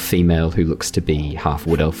half-elf female who looks to be half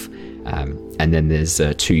wood-elf. And then there's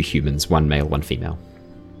 2 humans, 1 male, 1 female.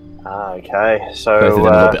 Okay, so both of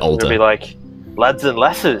them a little bit older. It'll be like, lads and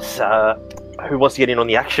lasses, who wants to get in on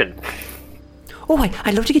the action? Oh,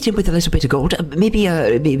 I'd love to get in with a little bit of gold. Maybe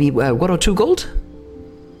 1 or 2 gold?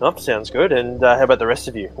 Oh, sounds good. And how about the rest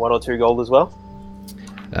of you? 1 or 2 gold as well?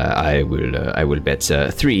 I will bet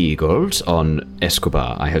 3 gold on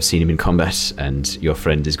Escobar. I have seen him in combat, and your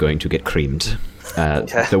friend is going to get creamed.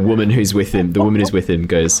 Okay. The woman who's with him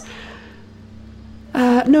goes,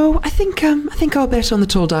 no, I think I'll bet on the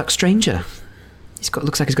tall dark stranger.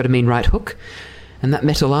 Looks like he's got a mean right hook, and that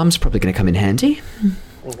metal arm's probably going to come in handy.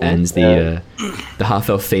 Mm-hmm. And the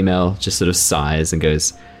half-elf female just sort of sighs and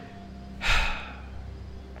goes,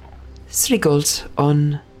 3 gold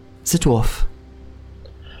on the dwarf.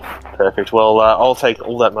 Perfect. Well, I'll take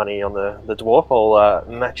all that money on the dwarf. I'll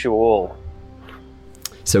match you all.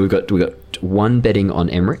 So we've got 1 betting on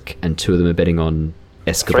Emmerich, and 2 of them are betting on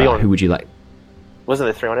Escobar. Who would you like? Wasn't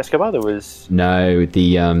there 3 on Escobar? There was... No,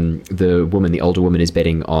 the older woman is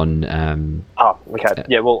betting on... okay.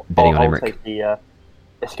 Yeah, well, I'll take the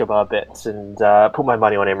Escobar bets and put my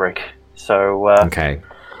money on Emmerich. So... okay.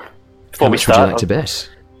 How much would you like to bet?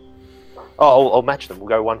 I'll match them. We'll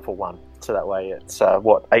go 1 for 1. So that way it's,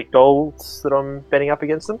 8 golds that I'm betting up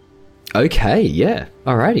against them? Okay, yeah.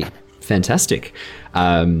 Alrighty. Fantastic.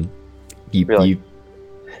 You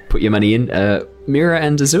put your money in. Mira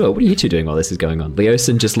and Azua, what are you two doing while this is going on?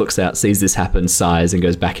 Leosin just looks out, sees this happen, sighs, and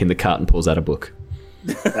goes back in the cart and pulls out a book.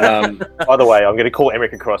 By the way, I'm going to call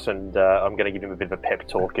Emmerich across and I'm going to give him a bit of a pep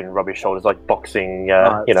talk and rub his shoulders like boxing.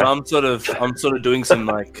 So I'm sort of doing some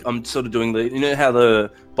you know how the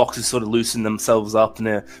boxers sort of loosen themselves up and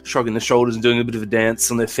they're shrugging their shoulders and doing a bit of a dance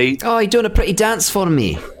on their feet. Oh, you're doing a pretty dance for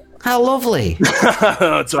me. How lovely.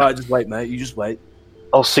 It's alright, just wait, mate. You just wait.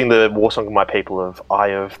 I'll sing the war song of my people of Eye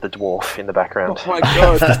of the Dwarf in the background. Oh my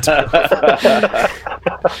god.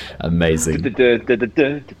 Amazing.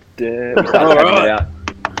 Alright.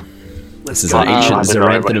 This is an ancient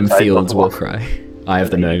Zaranthanum Fields war cry. Eye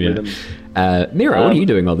of the Gnome. Mira, what are you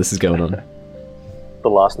doing while this is going on? The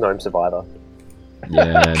last gnome survivor.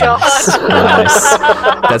 Yeah, nice.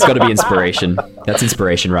 That's got to be inspiration. That's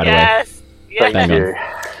inspiration right away. Yes. Thank you.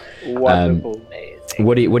 Wonderful.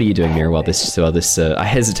 What are you doing, Mira, while this I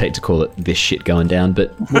hesitate to call it this shit going down,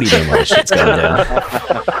 but what are you doing while this shit's going down?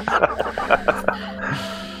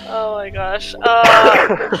 Oh my gosh.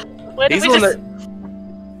 Where did He's we on just...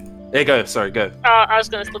 There you go, sorry, go. I was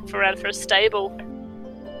going to look around for a stable.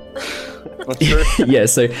 That's true. Yeah,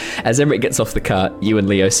 so as Emmerich gets off the cart, you and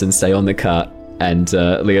Leosin stay on the cart, and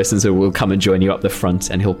Leosin will come and join you up the front,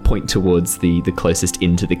 and he'll point towards the closest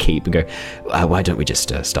inn to the keep and go, why don't we just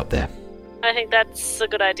stop there? I think that's a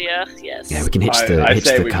good idea, yes. Yeah, we can hitch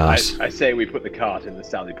the cart. I say we put the cart in the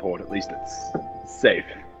Sally Port. At least it's safe.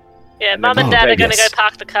 Yeah, And Mum then- and Dad are going to yes. go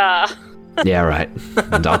park the car. Yeah, right.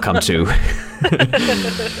 And I'll come too. So,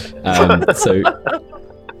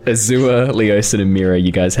 Azua, Leosin, and Mira,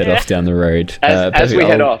 you guys head off down the road. As we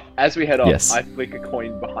head off, Yes. I flick a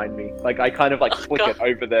coin behind me. Like I kind of like flick it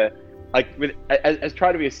over there, like as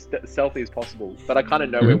try to be as stealthy as possible. But I kind of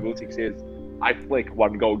know where Wiltix is. I flick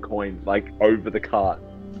one gold coin like over the cart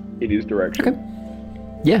in his direction. Okay.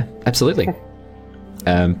 Yeah, absolutely.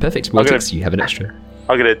 Perfect. Wiltix, you have an extra.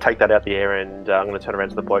 I'm going to take that out the air and I'm going to turn around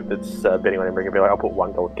to the bloke that's betting on Emmerich and be like, I'll put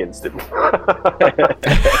 1 gold against him. But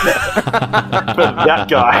that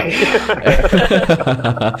guy. So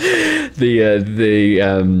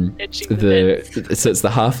it's the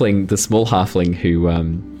halfling, the small halfling who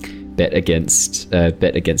bet against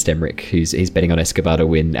Emmerich, he's betting on Escobar to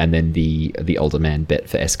win, and then the older man bet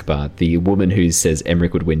for Escobar. The woman who says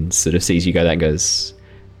Emmerich would win sort of sees you go that and goes,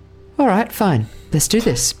 all right, fine, let's do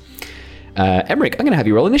this. Emmerich, I'm going to have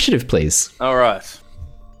you roll initiative, please. Alright.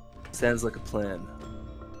 Sounds like a plan.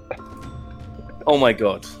 Oh my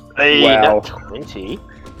god. Hey, Wow. 20.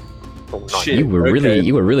 Oh, nice. Shit. You were Okay.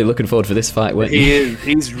 really looking forward for this fight, weren't you? He is.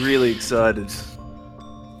 He's really excited.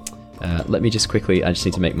 Let me just quickly. I just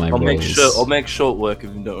need to make my I'll rolls. make short work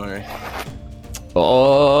of him, don't worry.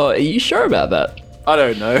 Oh, are you sure about that? I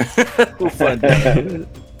don't know. We'll find out.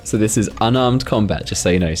 So this is unarmed combat, just so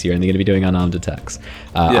you know. So you're only going to be doing unarmed attacks.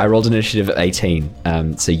 Yeah. I rolled an initiative of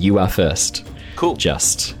 18, so you are first. Cool.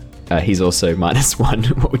 Just. He's also -1.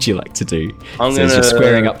 What would you like to do? I'm So he's just gonna-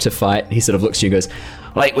 squaring up to fight. He sort of looks at you and goes,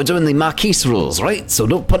 right, we're doing the Marquise rules, right? So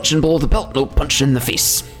no punching below the belt, no punching in the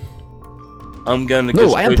face. I'm going to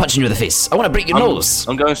No, I am punching you in the face. I want to break your nose.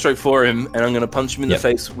 I'm going straight for him, and I'm going to punch him in the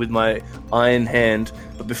face with my iron hand.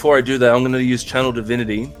 But before I do that, I'm going to use Channel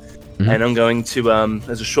Divinity, and I'm going to,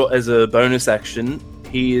 as a bonus action,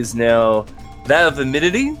 he is now that of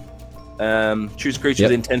Immunity. Choose creatures Yep.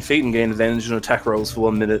 within 10 feet and gain advantage on attack rolls for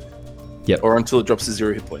 1 minute. Yep. Or until it drops to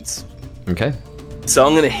 0 hit points. Okay. So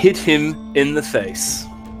I'm going to hit him in the face.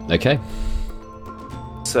 Okay.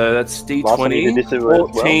 So that's Last time you D20, did this as well.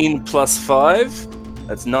 14 plus 5.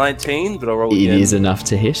 That's 19, but I'll roll It again. is enough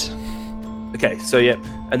to hit. Okay, so yeah.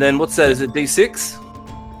 And then what's that? Is it D6?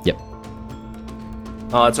 Yep.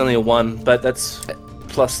 Oh, it's only a 1, but that's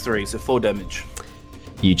plus 3, so 4 damage.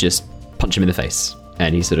 You just punch him in the face,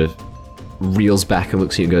 and he sort of reels back and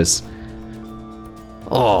looks at you and goes,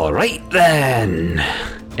 all right then.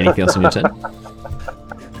 Anything else on your turn?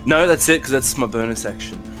 No, that's it, because that's my bonus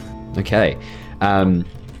action. Okay.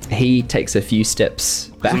 He takes a few steps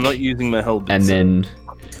 'Cause back, I'm not using my helmet. and then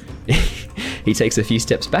he takes a few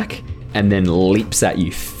steps back, and then leaps at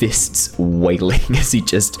you, fists wailing as he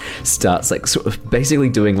just starts like sort of basically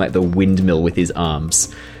doing like the windmill with his arms.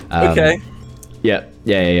 Okay.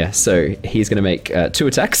 Yeah. So he's gonna make 2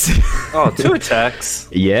 attacks. Oh, 2 attacks.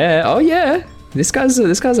 Yeah. Oh yeah. This guy's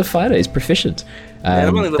a fighter. He's proficient. I'm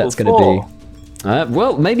only level That's gonna 4. be.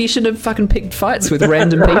 Well, maybe you shouldn't have fucking picked fights with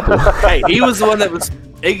random people. Hey, he was the one that was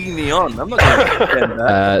egging me on. I'm not going to pretend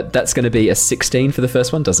that. That's gonna be a 16 for the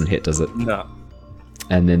first one. Doesn't hit, does it? No,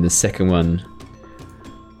 And then the second one,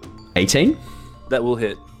 18. that will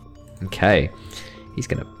hit. Okay. He's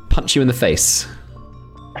gonna punch you in the face.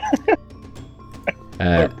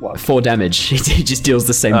 What? 4 damage. He just deals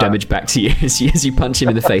the same damage back to you as you punch him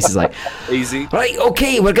in the face. He's like, Easy. Right,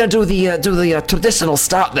 okay, we're gonna do the traditional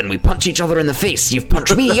start then. We punch each other in the face. You've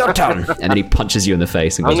punched me, your turn. and then he punches you in the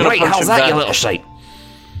face and I'm goes, gonna Right, punch how's him that, back. you little shite?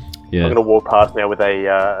 yeah, I'm going to walk past now with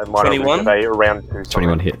a minor 21? of a round 2.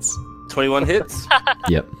 21 hits. 21 hits.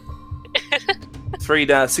 Yep.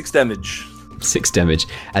 6 damage. 6 damage.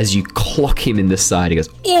 As you clock him in the side, he goes,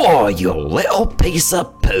 Oh, you little piece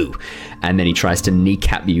of poo. and then he tries to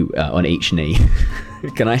kneecap you on each knee.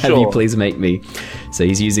 Can I have you Sure. please make me... So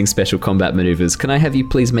he's using special combat maneuvers. Can I have you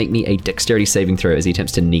please make me a dexterity saving throw as he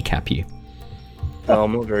attempts to kneecap you Oh,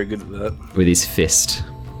 I'm not very good at that. with his fist?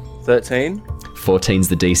 13. 14's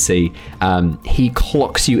the DC. He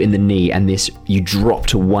clocks you in the knee, and you drop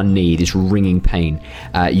to one knee. This ringing pain.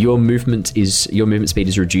 Your movement speed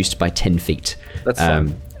is reduced by 10 feet. That's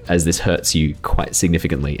fine. As this hurts you quite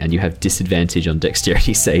significantly, and you have disadvantage on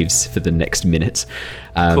dexterity saves for the next minute.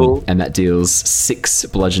 Cool. And that deals 6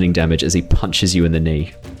 bludgeoning damage as he punches you in the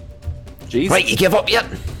knee. Jeez. Right, you give up yet?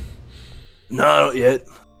 No, not yet.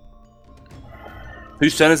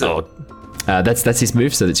 Whose turn is it? Oh, that's his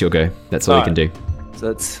move, so that's your go. That's all you can do. So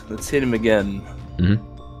let's hit him again. Mhm.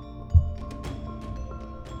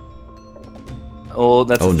 Oh,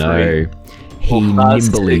 that's Oh a 3. no. He that's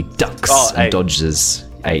nimbly 6. ducks Oh, and 8. dodges.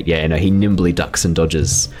 8, yeah, no, he nimbly ducks and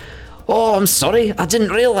dodges. Oh, I'm sorry. I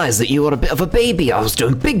didn't realise that you were a bit of a baby. I was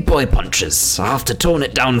doing big boy punches. I have to tone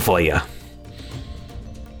it down for you.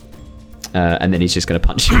 And then he's just going to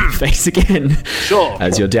punch you in the face again. Sure.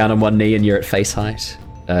 As you're down on one knee and you're at face height.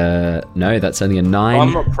 No, that's only a 9.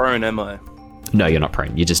 I'm not prone, am I? No, you're not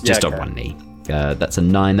prone. You're just Yeah, on okay. one knee. That's a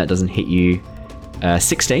 9. That doesn't hit you.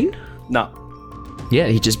 16? No. Yeah,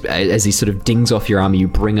 he just, as he sort of dings off your armor, you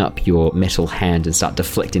bring up your metal hand and start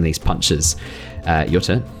deflecting these punches. Your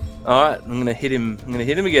turn. All right, I'm gonna hit him. I'm gonna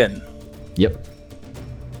hit him again. Yep.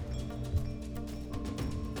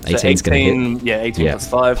 So 18's going to hit. Yeah, 18 Yeah, plus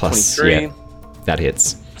 5, plus, 23. yeah. That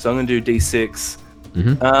hits. So I'm gonna do D6.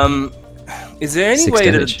 Mhm. Is there any 6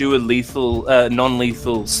 way damage. to do a lethal,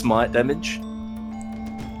 non-lethal smite damage?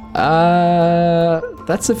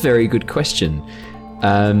 That's a very good question.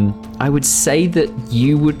 I would say that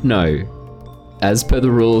you would know, as per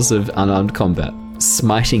the rules of unarmed combat,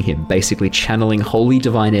 smiting him, basically channeling holy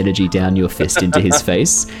divine energy down your fist into his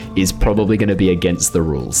face, is probably going to be against the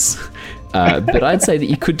rules. But I'd say that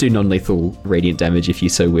you could do non-lethal radiant damage if you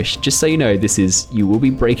so wish. Just so you know, you will be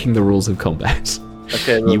breaking the rules of combat.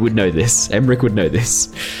 Okay. You would know this. Emmerich would know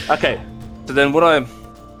this. Okay. So then I've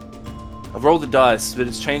rolled the dice, but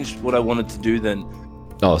it's changed what I wanted to do then.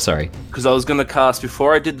 Oh, sorry. Because I was gonna cast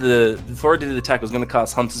before I did the attack. I was gonna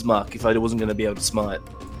cast Hunter's Mark if I wasn't gonna be able to smite.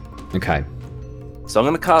 Okay. So I'm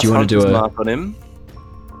gonna cast Do you wanna do Hunter's a- Mark on him.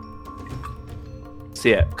 So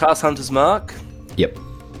yeah, cast Hunter's Mark. Yep.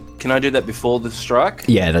 Can I do that before the strike?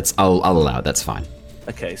 Yeah, I'll allow it. That's fine.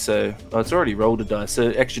 Okay, so it's already rolled a dice, so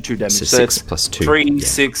extra 2 damage. So So 6 it's plus 2. 3, Yeah.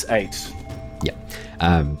 6, 8.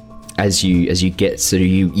 Yeah. As you get sort of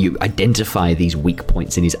you identify these weak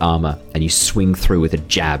points in his armor, and you swing through with a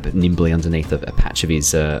jab nimbly underneath a patch of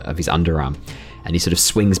his underarm, and he sort of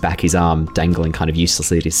swings back his arm, dangling kind of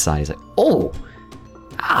uselessly at his side. He's like, Oh,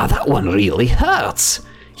 that one really hurts.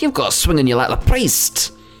 You've got a swing on you like the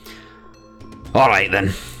priest. All right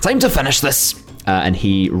then, time to finish this. and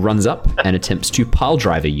he runs up and attempts to pile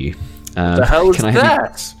driver you. The hell is can I have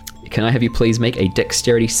that? Can I have you please make a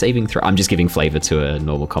dexterity saving throw? I'm just giving flavor to a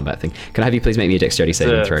normal combat thing. Can I have you please make me a dexterity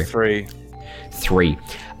saving throw? 3. 3.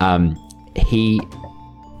 He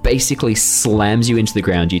basically slams you into the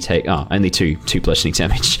ground. You take only two bludgeoning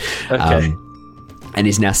damage. Okay. And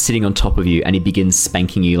is now sitting on top of you, and he begins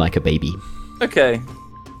spanking you like a baby. Okay.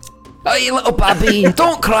 Oh, you little babby,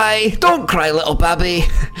 don't cry, little babby.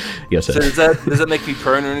 Your So turn. does that make me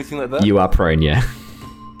prone or anything like that? You are prone, yeah.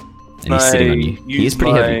 And he's sitting on you. He is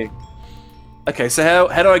pretty heavy. Okay, so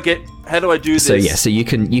how do I do this? So yeah, so you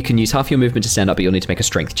can use half your movement to stand up, but you'll need to make a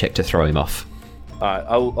strength check to throw him off. Alright,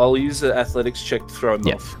 I'll use the athletics check to throw him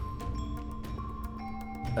Yeah. off.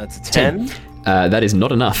 That's a 10. That is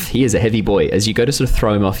not enough. He is a heavy boy. As you go to sort of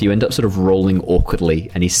throw him off, you end up sort of rolling awkwardly,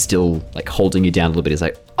 and he's still like holding you down a little bit. He's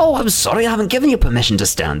like, Oh, I'm sorry, I haven't given you permission to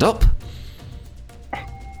stand up.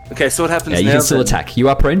 Okay, so what happens yeah, you now? can still then? attack. You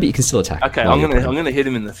are prone, but you can still attack. Okay, while I'm you're prone. gonna hit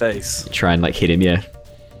him in the face. Try and like hit him. Yeah,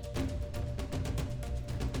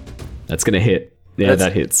 that's gonna hit. Yeah,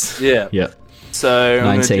 that hits. Yeah. Yeah. So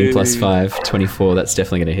I'm 19 gonna do, plus 5, 24. That's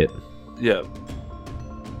definitely gonna hit. Yeah.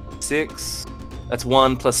 6. That's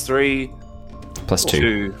 1 plus 3. Plus 2.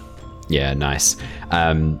 2. Yeah, nice.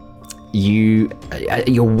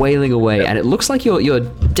 You're wailing away, and it looks like you're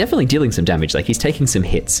definitely dealing some damage. Like he's taking some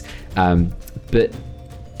hits, but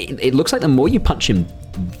it looks like the more you punch him,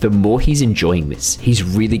 the more he's enjoying this. He's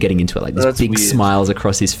really getting into it. Like there's big smiles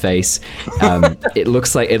across his face. It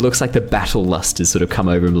looks like the battle lust has sort of come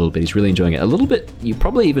over him a little bit. He's really enjoying it. A little bit. You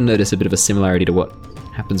probably even notice a bit of a similarity to what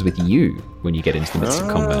happens with you when you get into the midst of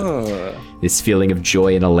combat. This feeling of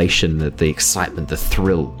joy and elation, the excitement, the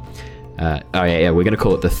thrill. We're going to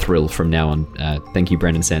call it the thrill from now on. Thank you,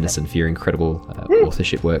 Brandon Sanderson, for your incredible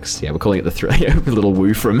authorship works. Yeah, we're calling it the thrill. A little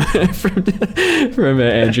woo from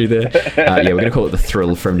Andrew there. We're going to call it the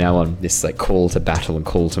thrill from now on. This like call to battle and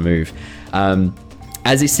call to move.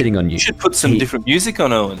 As he's sitting on you, should put some different music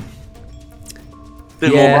on, Owen.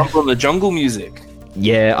 Bit more rumble on the jungle music.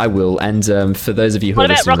 Yeah, I will. And for those of you who are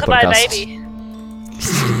listening to the podcast, Baby?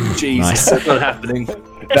 Jesus, nice. That's not happening.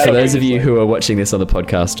 For those of you who are watching this on the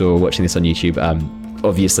podcast or watching this on YouTube,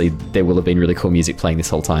 obviously there will have been really cool music playing this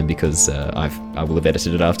whole time because I will have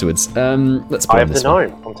edited it afterwards. Let's put I on have this the one.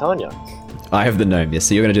 gnome, I'm telling you. I have the gnome, yes.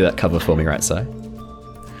 So you're going to do that cover for me, right, Si?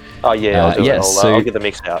 Oh, yeah, I'll do it. so- I'll get the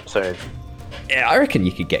mix out soon. Yeah, I reckon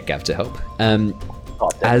you could get Gav to help. Oh,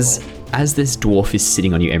 As definitely. this dwarf is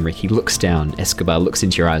sitting on you, Emmerich, he looks down, Escobar looks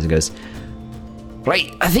into your eyes and goes,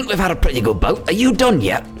 Right, I think we've had a pretty good bout. Are you done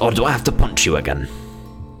yet, or do I have to punch you again?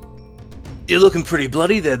 You're looking pretty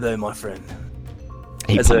bloody there, though, my friend.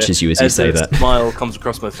 he punches you as you say a that. smile comes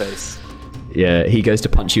across my face. Yeah, he goes to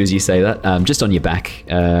punch you as you say that, just on your back.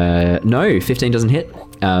 No, 15 doesn't hit.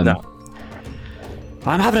 No.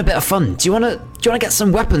 I'm having a bit of fun. Do you want to get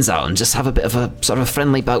some weapons out and just have a bit of a sort of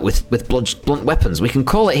friendly bout with blunt weapons? We can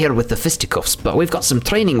call it here with the fisticuffs, but we've got some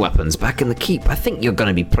training weapons back in the keep. I think you're going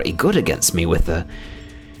to be pretty good against me with the...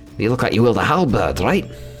 You look like you wield a halberd, right?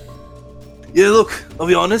 Yeah, look, I'll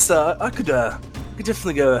be honest, I could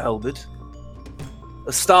definitely go a halberd.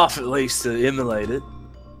 A staff, at least, to emulate it.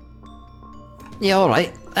 Yeah,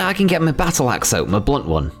 alright. I can get my battle axe out, my blunt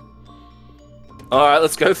one. Alright,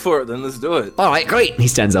 let's go for it then, let's do it. Alright, great. He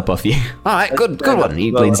stands up off you. Alright, good one.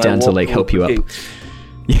 He Well, leans I down to walk like help you towards up.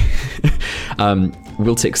 the keep.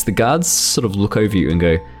 Wiltix, the guards sort of look over you and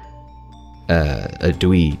go, do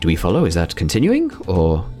we follow? Is that continuing?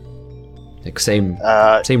 Or like same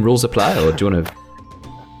rules apply? Or do you want to...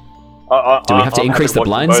 Do we have to increase the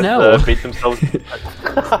blinds now, or- Beat themselves.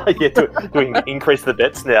 Yeah, do we increase the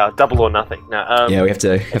bets now? Double or nothing. No, Yeah, we have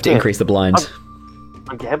to increase the blind.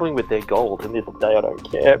 I'm gambling with their gold. At the end of the day, I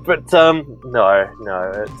don't care. But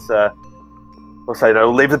no, it's. I'll say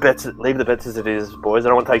no. Leave the bets as it is, boys. I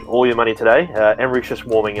don't want to take all your money today. Emrich's just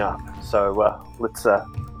warming up, so let's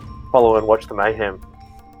follow and watch the mayhem.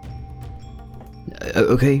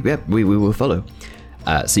 Okay, yeah, we will follow.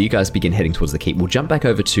 So you guys begin heading towards the keep. We'll jump back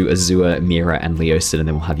over to Azura, Mira, and Leosin, and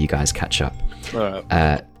then we'll have you guys catch up.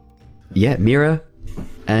 Alright. Mira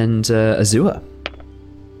and Azura.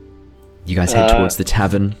 You guys head towards the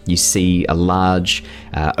tavern. You see a large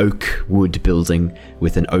oak wood building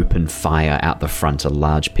with an open fire out the front, a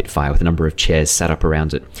large pit fire with a number of chairs set up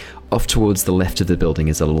around it. Off towards the left of the building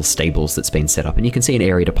is a little stables that's been set up, and you can see an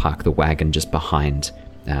area to park the wagon just behind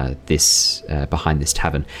this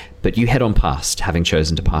tavern. But you head on past, having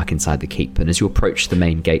chosen to park inside the keep, and as you approach the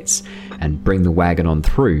main gates and bring the wagon on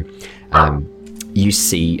through, you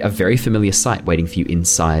see a very familiar sight waiting for you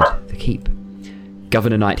inside the keep.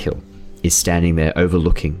 Governor Nighthill is standing there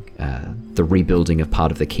overlooking the rebuilding of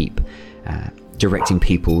part of the keep, directing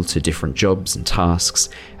people to different jobs and tasks.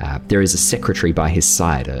 There is a secretary by his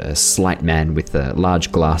side, a slight man with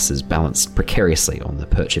large glasses balanced precariously on the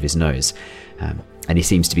perch of his nose. And he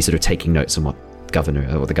seems to be sort of taking notes on what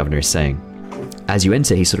the governor is saying. As you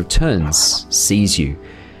enter, he sort of turns, sees you,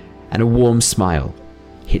 and a warm smile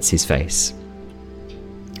hits his face.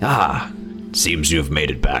 Ah, seems you've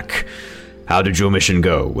made it back. How did your mission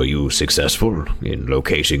go? Were you successful in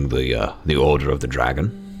locating the Order of the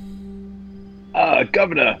Dragon?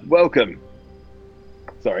 Governor, welcome.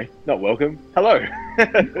 Sorry, not welcome. Hello.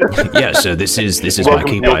 Yes, this is my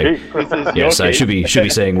keep. Yes, I should be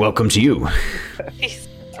saying welcome to you. He's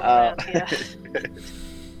around here.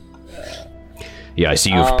 Yeah, I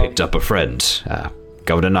see you've picked up a friend,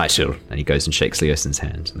 Governor Nighthill. And he goes and shakes Leosin's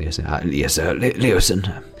hand. Leosin, Yes,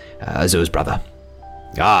 Leosin, Azur's brother.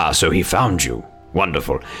 Ah, so he found you.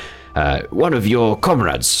 Wonderful. One of your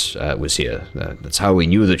comrades was here. That's how we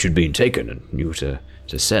knew that you'd been taken and knew to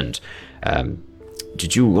send.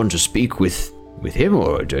 Did you want to speak with him,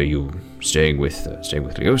 or are you staying with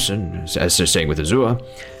Leosin? Staying with Azur?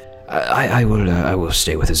 I will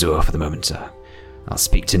stay with Azur for the moment. I'll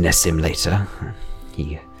speak to Nessim later.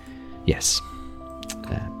 Yes.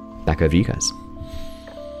 back over to you guys.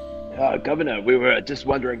 Governor, we were just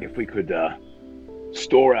wondering if we could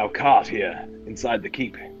store our cart here inside the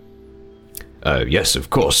keep. Yes, of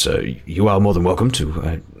course. You are more than welcome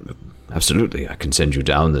to. Absolutely, I can send you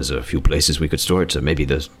down. There's a few places we could store it. Maybe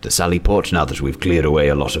the Sally Port, now that we've cleared away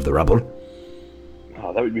a lot of the rubble.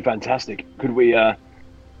 Oh, that would be fantastic. Could we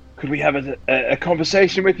have a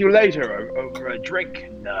conversation with you later over a drink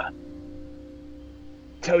and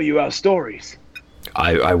tell you our stories?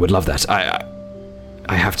 I would love that.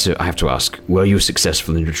 I have to ask, were you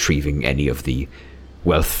successful in retrieving any of the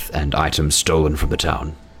wealth and items stolen from the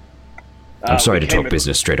town? I'm sorry to talk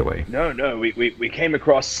business straight away. No, we came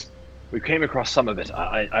across some of it.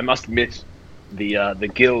 I must admit,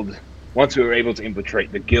 the guild, once we were able to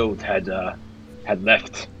infiltrate, the guild had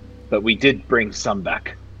left, but we did bring some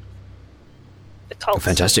back. The cults.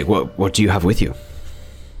 Fantastic. What do you have with you?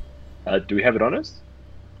 Do we have it on us?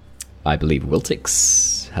 I believe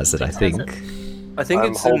Wiltix has it, I think. I think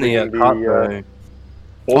I'm it's in the holding cart, the,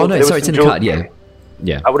 though. Oh, no, there was sorry, it's some in the cart, jewel- yeah.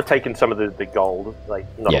 Yeah. I would have taken some of the gold, like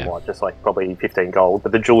not Yeah. a lot, just like probably 15 gold,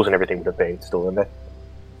 but the jewels and everything would have been still in there.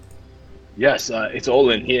 Yes, it's all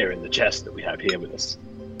in here in the chest that we have here with us.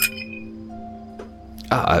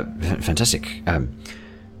 Fantastic.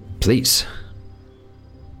 Please.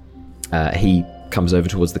 He comes over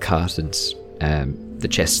towards the cart and the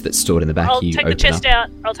chest that's stored in the back. I'll you take the open chest up. out.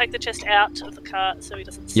 I'll take the chest out of the cart so he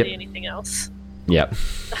doesn't Yep. see anything else. Yep. I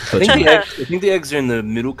think the eggs are in the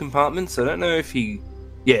middle compartment, so I don't know if he...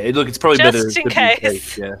 Yeah, look, it's probably better... Just in to be case.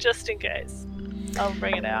 safe, yeah. Just in case. I'll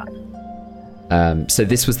bring it out. So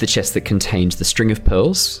this was the chest that contained the string of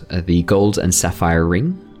pearls, the gold and sapphire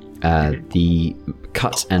ring, the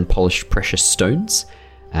cut and polished precious stones,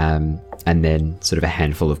 and then sort of a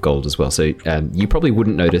handful of gold as well. So you probably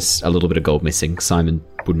wouldn't notice a little bit of gold missing. Simon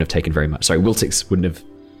wouldn't have taken very much. Sorry, Wiltix wouldn't have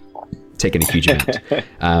taken a huge amount.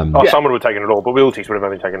 Someone would have taken it all, but Wiltix would have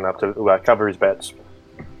only taken enough to cover his bets.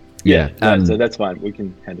 Yeah. So that's fine. We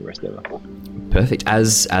can hand the rest over. Perfect.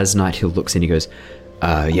 As Nighthill looks in, he goes,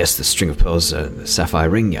 Yes, the string of pearls, the sapphire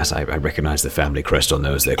ring. Yes, I recognize the family crest on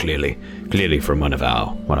those. They're clearly from one of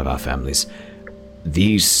our families.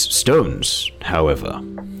 These stones, however,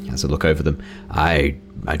 as I look over them, I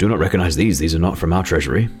do not recognize these. These are not from our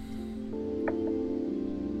treasury.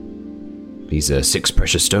 These are 6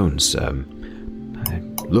 precious stones.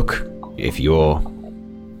 Look, if you're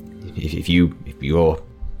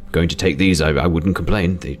going to take these, I wouldn't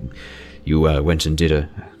complain. You went and did a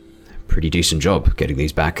pretty decent job getting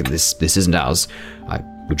these back, and this isn't ours.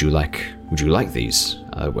 Would you like these?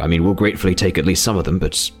 I mean, we'll gratefully take at least some of them,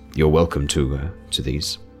 but you're welcome to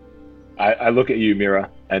these. I look at you, Mira,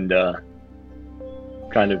 and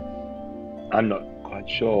kind of, I'm not quite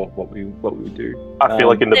sure what we would do. I feel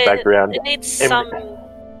like in the background. It needs some.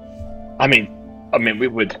 I mean, we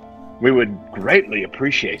would greatly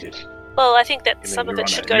appreciate it. Well, I think that I mean, some of you're it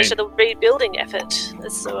should right. go I mean- to the rebuilding effort.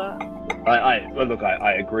 So,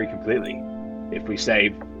 I agree completely. If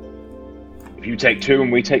you take 2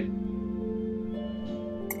 and we take,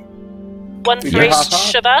 one for Yeah.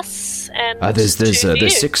 each of us, and There's 2 for you.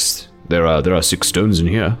 6. There are 6 stones in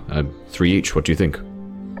here. 3 each. What do you think?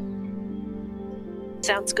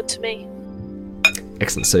 Sounds good to me.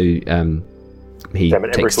 excellent. So he Damn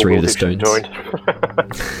it, takes Emmerich 3 of the Wiltix stones.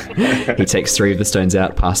 joined. He takes 3 of the stones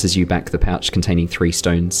out, passes you back the pouch containing 3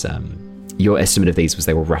 stones. Your estimate of these was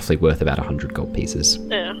they were roughly worth about 100 gold pieces.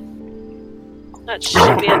 Yeah. That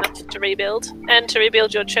should be enough to rebuild. And to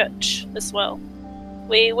rebuild your church as well.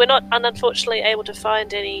 We were not, unfortunately, able to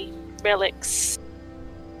find any relics.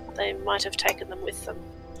 They might have taken them with them.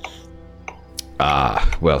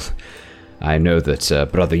 Well, I know that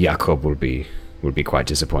Brother Jakob will be quite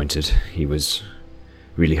disappointed. He was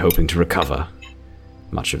really hoping to recover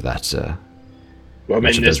much of that. well, I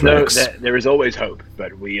much mean, of those relics. there is always hope,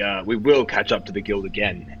 but we will catch up to the guild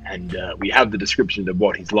again, and we have the description of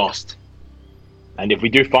what he's lost. And if we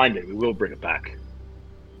do find it, we will bring it back.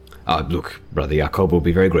 Look, Brother Jakob will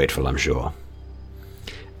be very grateful, I'm sure.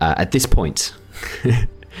 At this point,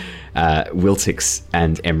 Wiltix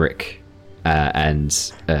and Emmerich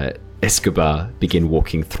and Escobar begin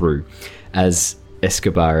walking through. As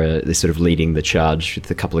Escobar is sort of leading the charge with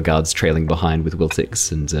a couple of guards trailing behind with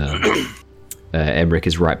Wiltix, and Emmerich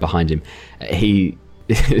is right behind him.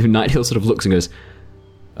 Nighthill sort of looks and goes,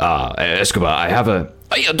 Escobar,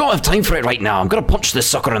 I don't have time for it right now. I'm gonna punch this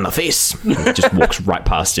sucker in the face. and just walks right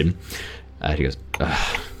past him. He goes,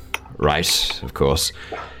 right, of course.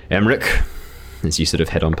 Emmerich, As you sort of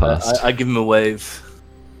head on past. I give him a wave.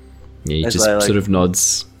 Yeah, he As just I, like- sort of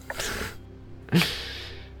nods.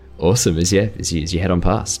 Awesome, as you head on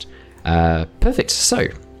past. Perfect. So,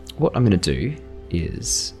 what I'm going to do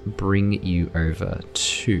is bring you over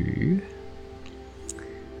to...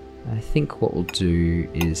 I think what we'll do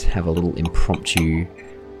is have a little impromptu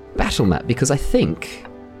battle map because I think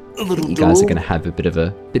A little you guys are duel. going to have a bit of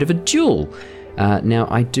a duel. Now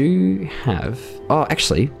I do have. Oh,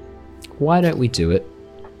 actually, why don't we do it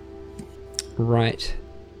right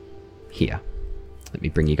here? Let me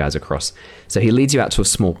bring you guys across. So he leads you out to a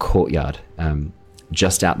small courtyard,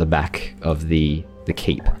 just out the back of the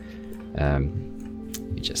keep. Let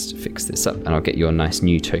me just fix this up, and I'll get your nice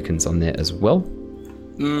new tokens on there as well.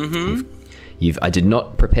 Mm-hmm. I did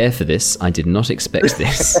not prepare for this. I did not expect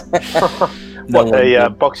this.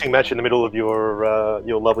 Boxing match in the middle of your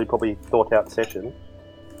lovely, probably thought out session?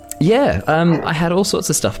 Yeah, I had all sorts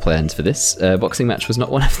of stuff planned for this. Boxing match was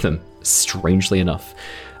not one of them, strangely enough.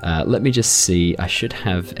 Let me just see. I should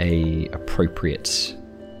have a appropriate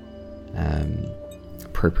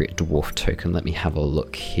dwarf token. Let me have a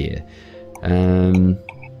look here.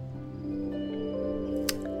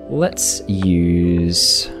 Let's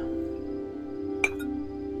use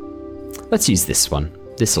this one.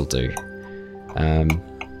 This'll do.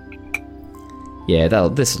 Yeah,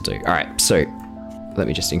 this'll do. All right, so let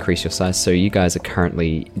me just increase your size. So you guys are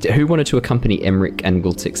currently. Who wanted to accompany Emric and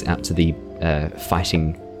Gultix out to the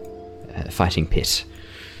fighting pit?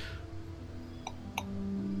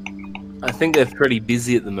 I think they're pretty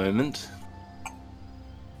busy at the moment.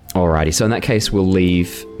 Alrighty, so in that case, we'll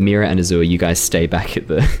leave Mira and Azure. You guys stay back at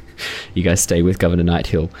the. You guys stay with Governor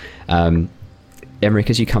Nighthill. Emric,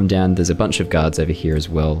 as you come down, there's a bunch of guards over here as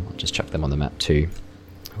well. I'll just chuck them on the map too.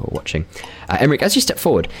 Who are watching. Emric, as you step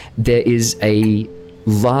forward, there is a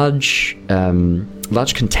large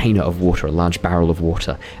container of water, a large barrel of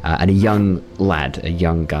water, and a young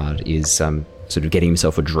guard, is sort of getting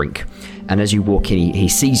himself a drink. And as you walk in, he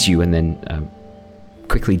sees you and then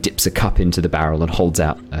quickly dips a cup into the barrel and holds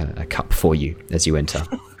out a cup for you as you enter.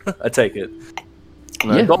 I take it.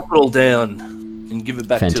 And I gulp it all down and give it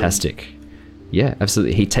back Fantastic. to him. Yeah,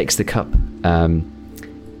 absolutely. He takes the cup. A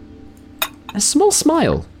small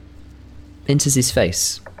smile enters his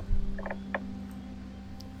face.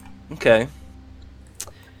 Okay. Do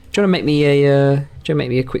you want to make me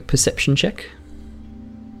a quick perception check?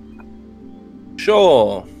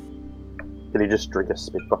 Sure. Did he just drink a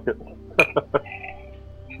spit bucket?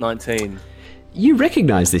 19. You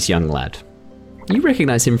recognise this young lad. You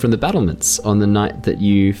recognise him from the battlements on the night that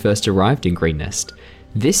you first arrived in Greenest.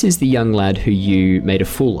 This is the young lad who you made a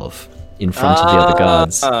fool of in front of the other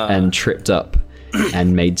guards and tripped up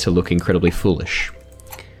and made to look incredibly foolish.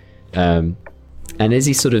 And as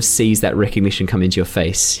he sort of sees that recognition come into your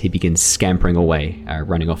face, he begins scampering away,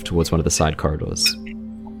 running off towards one of the side corridors.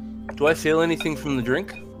 Do I feel anything from the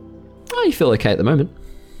drink? Oh, you feel okay at the moment.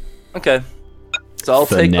 Okay. So I'll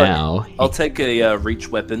For take now, I'll take a reach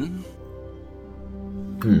weapon.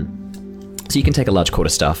 So you can take a large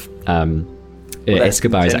quarterstaff.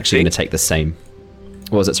 Escobar is 10 actually going feet? to take the same.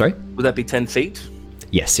 What was it, sorry? Would that be 10 feet?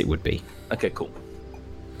 Yes, it would be. Okay, cool.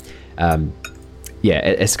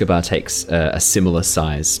 Escobar takes a similar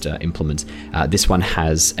sized implement. This one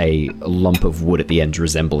has a lump of wood at the end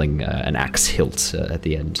resembling an axe hilt at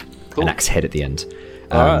the end. Cool. An axe head at the end.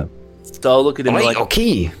 Alright. So I'll look at him like,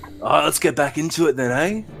 okay. oh, let's get back into it then,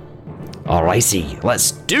 eh? Alrighty,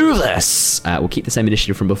 let's do this. We'll keep the same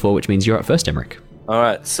initiative from before, which means you're up first, Emric.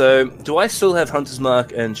 Alright, so do I still have Hunter's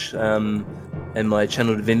Mark and my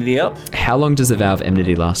Channel Divinity up? How long does the Vow of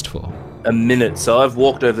Enmity last for? A minute, so I've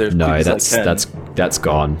walked over there as quick No, as I can. that's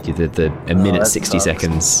gone. A minute that 60 sucks.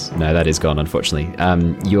 seconds. No, that is gone, unfortunately.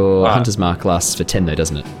 Your Hunter's Mark lasts for 10 though,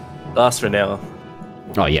 doesn't it? Lasts for an hour.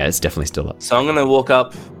 Oh yeah, it's definitely still up. So I'm going to walk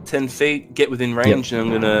up 10 feet, get within range, and I'm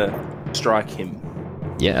going to strike him.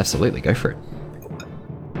 Yeah, absolutely. Go for it.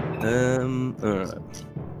 Alright.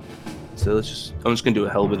 So I'm just going to do a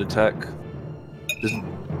halberd attack.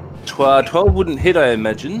 12 wouldn't hit, I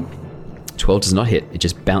imagine. 12 does not hit. It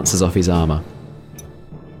just bounces off his armor.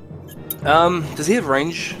 Does he have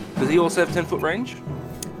range? Does he also have 10-foot range?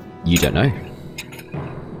 You don't know.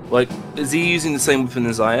 Like, is he using the same weapon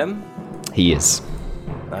as I am? He is.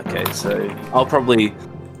 Okay, so I'll probably...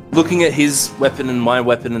 Looking at his weapon and my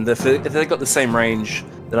weapon, and if they got the same range,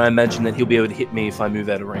 then I imagine that he'll be able to hit me if I move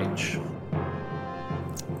out of range.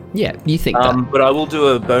 Yeah, you think that. But I will do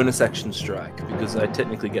a bonus action strike, because I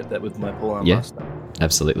technically get that with my polearm Yeah. master.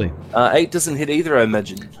 Absolutely. 8 doesn't hit either, I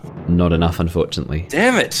imagine. Not enough, unfortunately.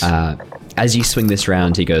 Damn it! As you swing this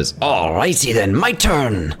round, he goes, "Alrighty then, my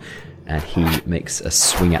turn!" And he makes a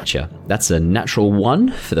swing at you. That's a natural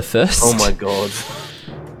 1 for the first. Oh my god.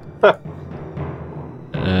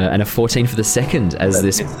 And a 14 for the second, as That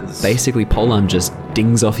this misses. basically polearm just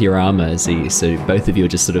dings off your armor. So both of you are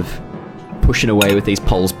just sort of pushing away with these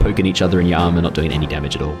poles, poking each other in your armor, not doing any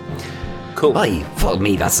damage at all. Cool. Aye, for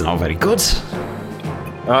me, that's not very good.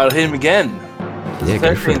 Alright, I'll hit him again. Yeah,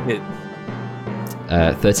 go for 13 it.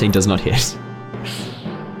 hit. 13 does not hit.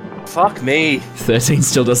 Fuck me. 13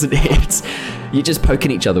 still doesn't hit. You're just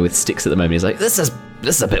poking each other with sticks at the moment. He's like, this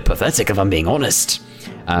is a bit pathetic if I'm being honest.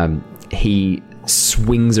 He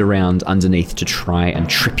swings around underneath to try and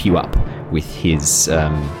trip you up with his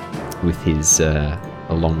a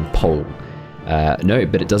long pole. No,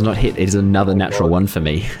 but it does not hit. It is another natural one for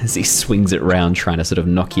me as he swings it round, trying to sort of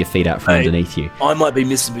knock your feet out from underneath you. I might be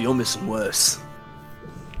missing, but you're missing worse.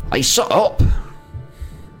 Hey, shut up!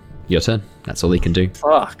 Your turn. That's all he can do.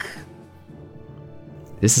 Fuck.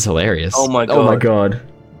 This is hilarious. Oh my god. Oh my god.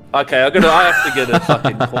 Okay, I have to get a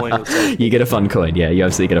fucking coin or something. You get a fun coin. Yeah, you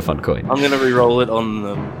absolutely get a fun coin. I'm gonna re-roll it on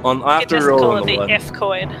I have You to just roll call on it the the one. F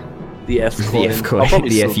coin. The F coin. The F coin. I'll probably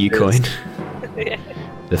The still FU do coin. this.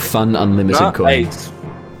 The fun unlimited Nah, coin. 8.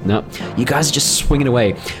 No, you guys are just swinging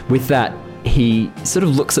away. With that, he sort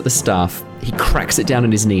of looks at the staff. He cracks it down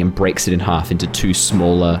on his knee and breaks it in half into 2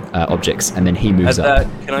 smaller objects, and then he moves up.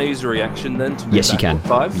 Can I use a reaction then to move Yes, you back can.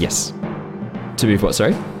 5? Yes. To move what?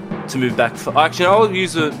 Sorry. To move back. Actually, I'll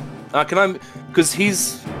use a. Can I? Because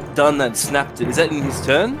he's done that. Snapped it. Is that in his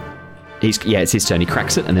turn? It's his turn. He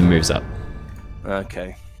cracks it and then moves up.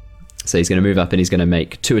 Okay. So he's going to move up and he's going to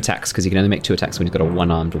make 2 attacks because he can only make 2 attacks when he's got a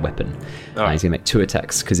one-armed weapon. All right. He's going to make 2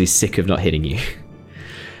 attacks because he's sick of not hitting you.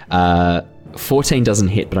 14 doesn't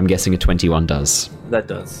hit, but I'm guessing a 21 does. That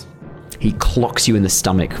does. He clocks you in the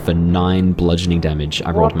stomach for 9 bludgeoning damage. I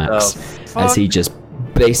rolled max. As he just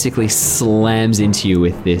basically slams into you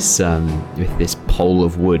with this pole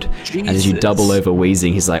of wood. Jesus. And as you double over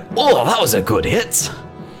wheezing, he's like, "Oh, that was a good hit."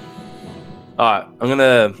 Alright, I'm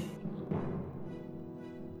gonna.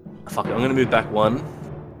 Fuck it, I'm gonna move back 1.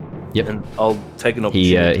 Yep. And I'll take an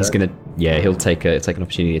opportunity. He's gonna. Yeah, he'll take an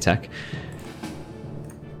opportunity attack.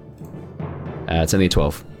 It's only a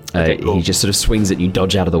 12. Okay, cool. He just sort of swings it and you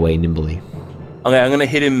dodge out of the way nimbly. Okay, I'm gonna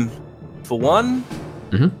hit him for 1.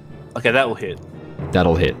 Mhm. Okay, that will hit.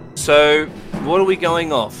 That'll hit. So, what are we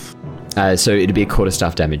going off? So it'd be a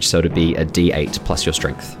quarterstaff damage, so it'd be a D8 plus your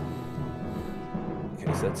strength.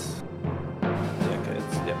 Okay, so that's.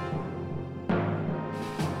 Yeah, okay,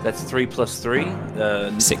 that's 3 plus 3.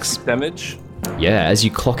 6 damage. Yeah, as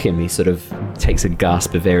you clock him, he sort of takes a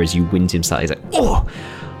gasp of air as you wind him slightly. He's like, "Oh,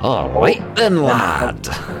 all right then, lad."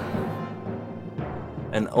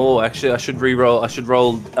 And actually, I should re-roll. I should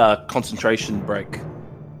roll concentration break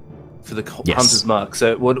for the Yes. hunter's mark.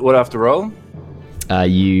 So what do I have to roll? How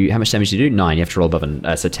much damage do you do? 9. You have to roll above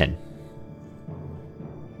so 10.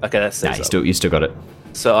 Okay, that's Nah, you still got it.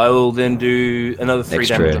 So I will then do another 3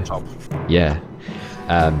 Extra. damage on top. Yeah.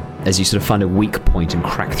 As you sort of find a weak point and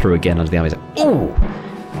crack through again under the arm, he's like, "Oh,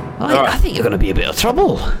 I think you're going to be a bit of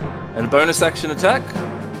trouble." And bonus action attack.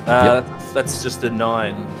 Yep. That's just a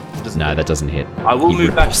 9. No, that doesn't hit. I will He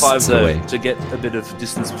move back riposts 5 though away. to get a bit of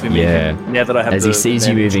distance between Yeah. me. Now that I have As he sees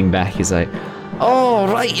you moving back, he's like, "Oh,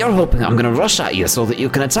 right, you're hoping I'm going to rush at you so that you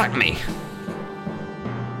can attack me."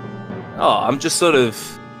 I'm just sort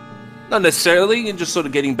of, not necessarily, and just sort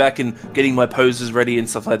of getting back and getting my poses ready and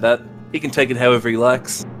stuff like that. He can take it however he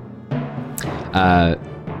likes.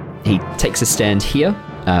 He takes a stand here,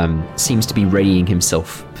 seems to be readying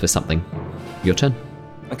himself for something. Your turn.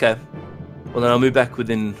 Okay. Well, then I'll move back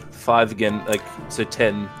within 5 again, so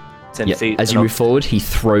 10 Yeah, feet. as and you I'll- move forward, he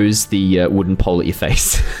throws the wooden pole at your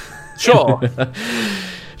face. Sure.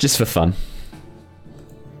 Just for fun.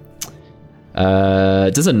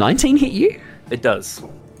 Does a 19 hit you? It does.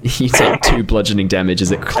 You take 2 bludgeoning damage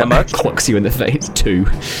as it clocks you in the face. 2.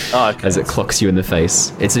 Oh, okay. As it clocks you in the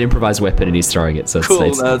face. It's an improvised weapon and he's throwing it, so Cool,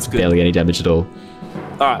 it's no, that's good. barely any damage at all.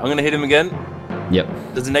 Alright, I'm going to hit him again. Yep.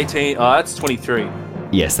 Does an 18... Oh, that's 23.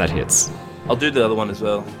 Yes, that hits. I'll do the other one as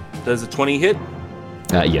well. Does a 20 hit?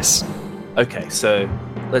 Yes. Okay, so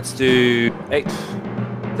let's do 8.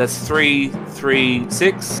 That's 3,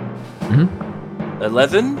 6, Mm-hmm.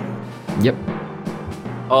 11. Yep.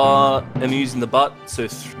 I'm using the butt, so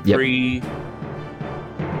 3,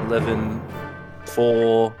 11,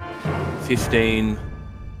 4, 15,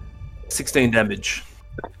 16 damage.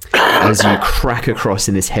 As you crack across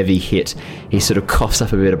in this heavy hit, he sort of coughs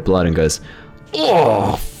up a bit of blood and goes,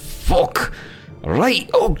 "Oh, fuck. Right,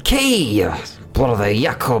 okay. Brother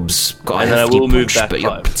Jacob's got And a then I hefty will move punch, back but you're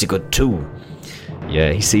 5. pretty good too."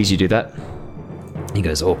 Yeah, he sees you do that. He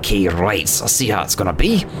goes, "Okay, right, I'll see how it's gonna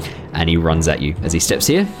be." And he runs at you. As he steps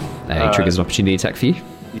here, he triggers an opportunity attack for you.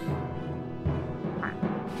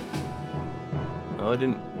 Oh, I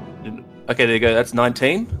didn't... Okay, there you go. That's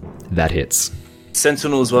 19. That hits.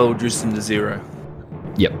 Sentinel as well will reduce him to 0.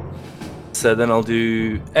 Yep. So then I'll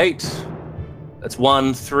do 8. That's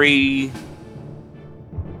 1, 3,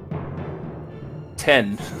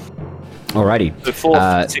 10. Alrighty. So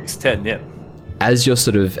 4, 6, 10, yeah. As you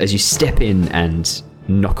step in and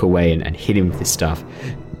knock away and hit him with this stuff,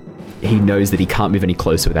 he knows that he can't move any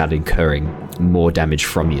closer without incurring more damage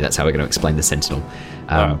from you. That's how we're going to explain the Sentinel.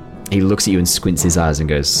 He looks at you and squints his eyes and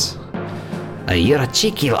goes, "You're a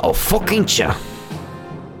cheeky little fuck, ain't ya?"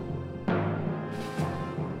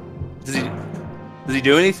 Does he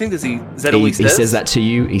do anything? Is that all he says? He says that to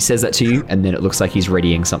you. He says that to you, and then it looks like he's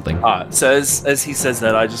readying something. Alright, so as he says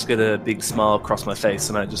that, I just get a big smile across my face,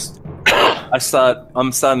 and I'm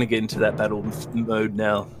starting to get into that battle mode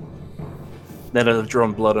now. Now that I've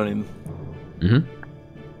drawn blood on him. Mm-hmm.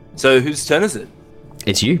 So whose turn is it?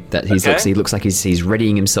 It's you. He looks like he's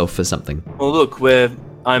readying himself for something. Well, look,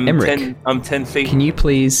 I'm Emmerich, 10 feet. Can you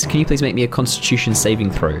please make me a Constitution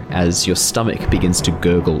saving throw as your stomach begins to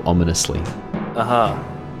gurgle ominously?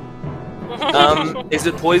 Is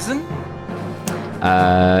it poison?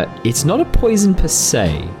 It's not a poison per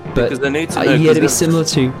se, but Because I need to know, to be similar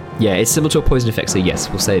to it's similar to a poison effect. So yes,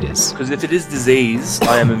 we'll say it is. Because if it is disease,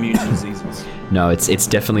 I am immune to diseases. No, it's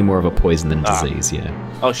definitely more of a poison than disease. Yeah.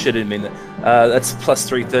 Oh shit! I didn't mean that. That's plus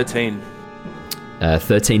 3, 13.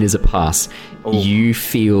 13 is a pass. Ooh. You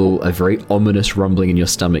feel a very ominous rumbling in your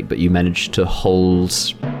stomach, but you manage to hold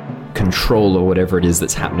control or whatever it is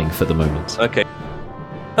that's happening for the moment. Okay.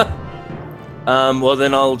 Well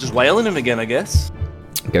then I'll just wail on him again, I guess.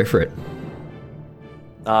 Go for it.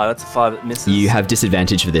 That's a 5 that misses. You have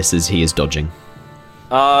disadvantage for this as he is dodging.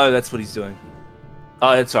 Oh, that's what he's doing.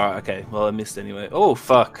 Oh, it's alright. Okay. Well, I missed anyway. Oh,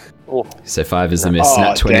 fuck. Oh. So 5 is the miss.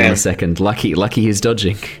 Nat 20 on the second. Lucky he's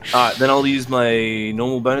dodging. Alright, then I'll use my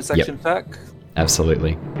normal bonus action attack.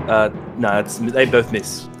 Absolutely. No, they both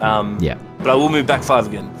miss. Yeah. But I will move back 5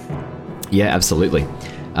 again. Yeah, absolutely.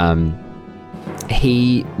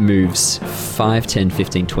 He moves 5, 10,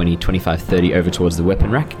 15, 20, 25, 30 over towards the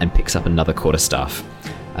weapon rack and picks up another quarterstaff.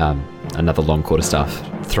 Another long quarterstaff,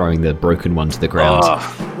 throwing the broken one to the ground.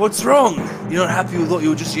 What's wrong? You're not happy with what you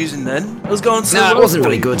were just using then? I was going so Nah, it well wasn't for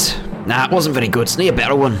very you. good. Nah, it wasn't very good. Need a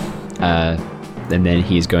better one. And then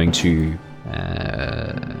he is going to...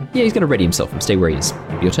 he's going to ready himself and stay where he is.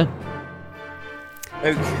 Your turn.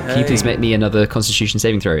 Okay. Can you please make me another Constitution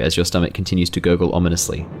saving throw as your stomach continues to gurgle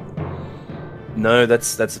ominously? No,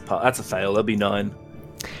 that's a fail. That'll be 9.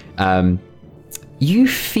 You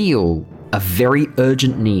feel a very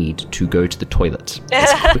urgent need to go to the toilet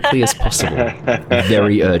as quickly as possible.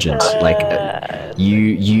 Very urgent.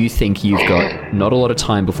 You think you've got not a lot of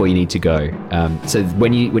time before you need to go. So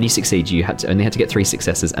when you succeed, you only had to get 3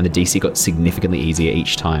 successes, and the DC got significantly easier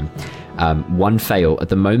each time. 1 fail. At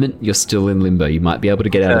the moment, you're still in limbo. You might be able to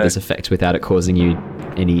get out of this effect without it causing you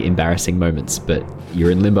any embarrassing moments, but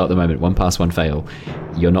you're in limbo at the moment. 1 pass, 1 fail.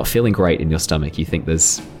 You're not feeling great in your stomach. You think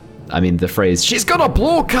the phrase "she's got a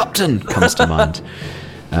blow, Captain" comes to mind.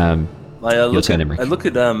 Your turn, Emmerich. I look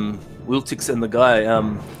at Wiltix and the guy.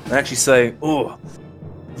 I actually say, "Oh,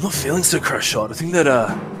 I'm not feeling so crush shot. I think that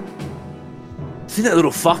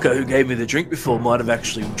little fucker who gave me the drink before might have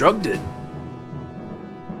actually drugged it."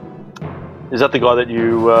 Is that the guy that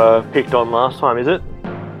you picked on last time, is it?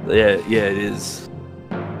 Yeah, it is.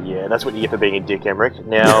 Yeah, that's what you get for being a dick, Emmerich.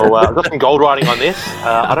 Now, I've got some gold writing on this.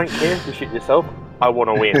 I don't care if you shoot yourself. I want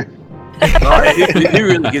to win. Who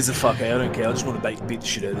really gives a fuck? I don't care. I just want to beat the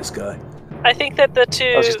shit out of this guy. I think that the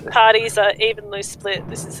two parties are evenly split.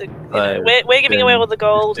 This is we're giving away all the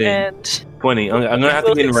gold 15, and 20. I'm gonna have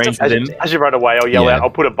to get in range with him. As you run away, I'll yell out. I'll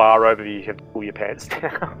put a bar over you. You have to pull your pants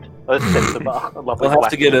down. Let's set the bar.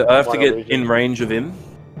 I have to get in range of him.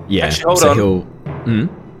 Yeah. Actually, hold on.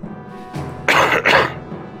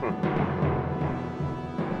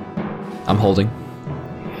 I'm holding.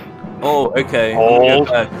 Oh, okay. Hold.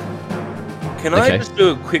 Can I just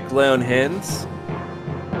do a quick lay on hands?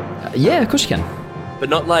 Yeah, of course you can. But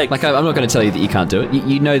not like... I'm not going to tell you that you can't do it.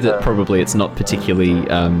 You know that probably it's not particularly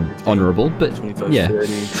honourable, but 25, yeah.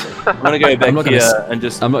 30. I'm going to go back here and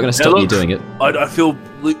just... I'm not going to stop you doing it. I feel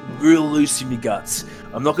real loose in my guts.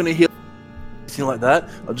 I'm not going to heal anything like that.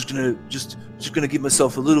 I'm just going to give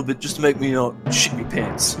myself a little bit just to make me not shit my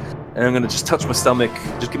pants. And I'm going to just touch my stomach.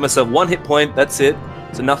 Just give myself 1 hit point. That's it.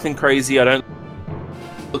 So nothing crazy. I don't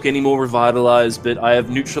look any more revitalized, but I have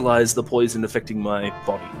neutralized the poison affecting my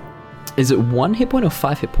body. Is it 1 hit point or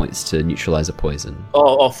 5 hit points to neutralize a poison?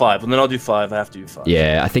 Oh, 5. And then I'll do 5. I have to do 5.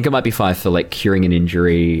 Yeah, I think it might be 5 for like curing an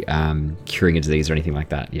injury, curing a disease or anything like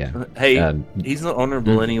that. Yeah. Hey, he's not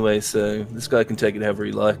honorable anyway, so this guy can take it however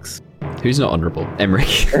he likes. Who's not honorable?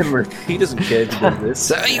 Emmerich. Emmerich, he doesn't care if he does this.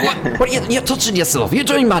 So, what are you're touching yourself. You're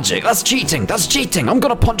doing magic. That's cheating. I'm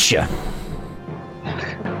gonna punch you.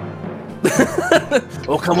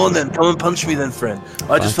 Oh, come on then. Come and punch me then, friend.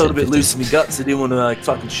 I just felt a bit loose in my guts. I didn't want to like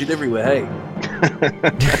fucking shit everywhere, hey.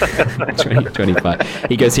 25.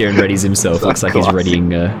 He goes here and readies himself. Looks like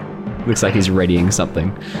he's readying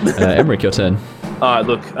something. Emmerich, your turn. Alright,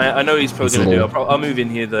 look, I know he's probably going to do. I'll move in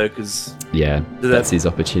here though, because that's his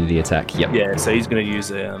opportunity attack. Yep. Yeah, so he's going to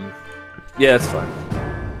use a. Yeah, that's fine.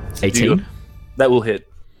 18. That will hit.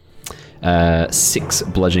 6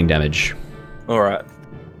 bludgeoning damage. Alright.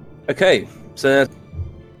 Okay, so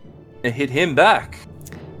hit him back.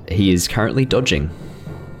 He is currently dodging.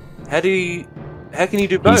 How can you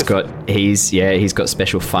do both? He's got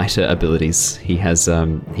special fighter abilities. This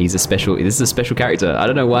is a special character. I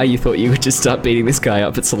don't know why you thought you would just start beating this guy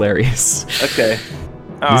up. It's hilarious. Okay.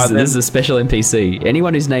 This is a special NPC.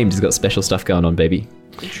 Anyone who's named has got special stuff going on, baby.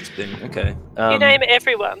 Interesting. Okay. You name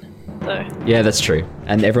everyone, though. Yeah, that's true.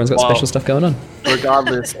 And everyone's got special stuff going on.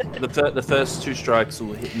 Regardless, the first 2 strikes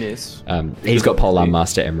will hit miss. He's got Polearm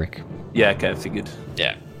Master Emmerich. Yeah, okay, I figured.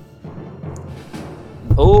 Yeah.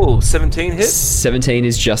 Oh, 17 hits? 17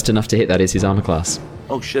 is just enough to hit. That is his armor class.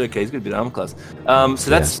 Oh shit, okay, he's gonna be the armor class.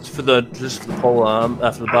 So that's for the polearm,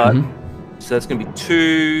 for the bard. Mm-hmm. So that's gonna be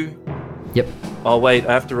 2. Yep. Oh wait,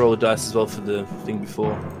 I have to roll a dice as well for the thing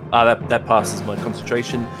before. That passes my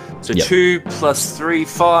concentration. So 2 plus 3,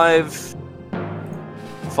 5.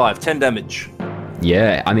 5, 10 damage.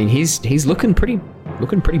 Yeah, I mean he's looking pretty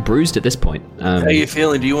bruised at this point. How you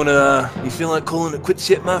feeling? You feel like calling it quits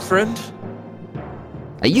yet, my friend?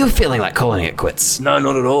 Are you feeling like calling it quits? No,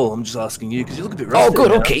 not at all. I'm just asking you because you look a bit rusty. Oh,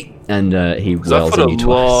 good, now. okay. And he wails on you twice. I put a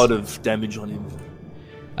lot of damage on him.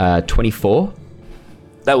 24.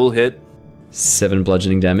 That will hit. 7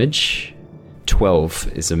 bludgeoning damage.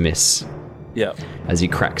 12 is a miss. Yeah. As he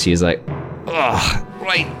cracks you, he's like, ugh,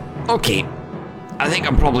 right, okay. I think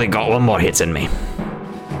I've probably got 1 more hit in me.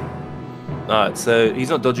 Alright, so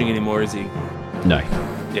he's not dodging anymore, is he? No.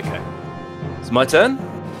 Okay. It's my turn?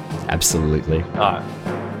 Absolutely. Alright.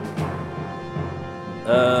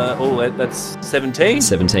 That's 17?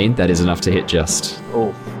 17, that is enough to hit just.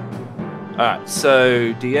 Oh. Alright,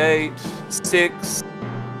 so D8, 6,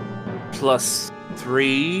 plus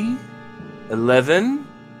 3, 11,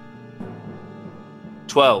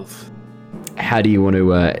 12. How do you want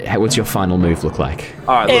to, what's your final move look like?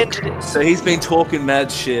 Alright, look, so he's been talking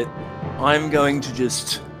mad shit. I'm going to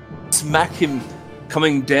just smack him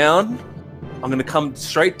coming down. I'm going to come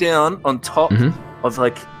straight down on top of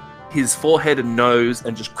like his forehead and nose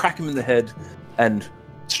and just crack him in the head and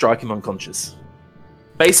strike him unconscious.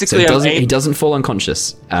 Basically, so he doesn't fall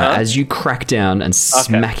unconscious. As you crack down and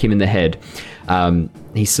smack him in the head,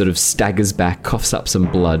 he sort of staggers back, coughs up some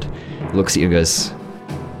blood, looks at you and goes,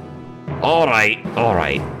 All right,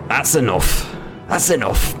 that's enough.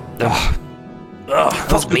 Ugh.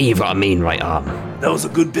 Fuck me, you've got a mean right arm. That was a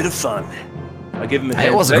good bit of fun. I give him a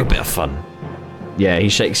It was a good bit of fun. Yeah, he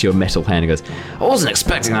shakes your metal hand and goes, I wasn't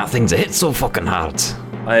expecting that thing to hit so fucking hard.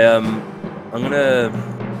 I'm gonna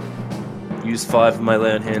use 5 of my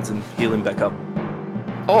lay on hands and heal him back up.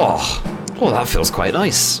 Oh, that feels quite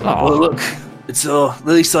nice. Oh. Well, look, it's the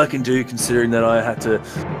least I can do considering that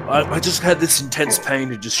I just had this intense pain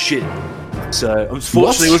to just shit. So,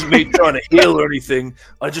 unfortunately, it wasn't me trying to heal or anything.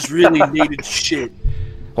 I just really needed shit.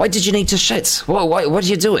 Why did you need to shit? What are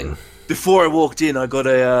you doing? Before I walked in, I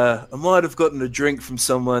might have gotten a drink from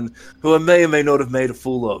someone who I may or may not have made a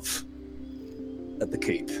fool of at the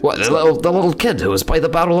keep. What, the little kid who was by the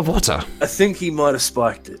barrel of water? I think he might have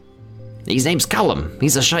spiked it. His name's Callum.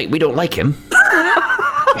 He's a shite. We don't like him.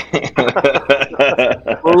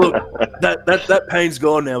 Well, look, that pain's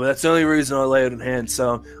gone now, but that's the only reason I lay it on hand.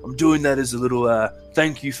 So I'm doing that as a little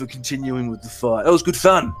thank you for continuing with the fight. That was good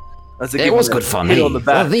fun. It was good fun. Hey, on the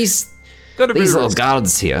back. Well, these little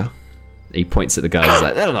guards here. He points at the guards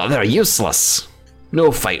like, they're useless.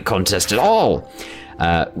 No fight contest at all.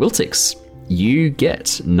 Wiltix, you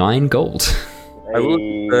get 9 gold. I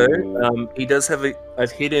will. He does have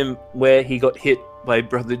I've hit him where he got hit by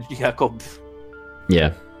Brother Jakob.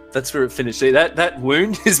 Yeah. That's where it finished. See, that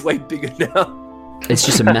wound is way bigger now. It's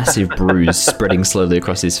just a massive bruise spreading slowly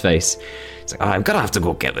across his face. It's like, I'm gonna have to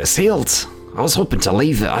go get this healed. I was hoping to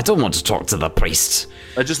leave it. I don't want to talk to the priest.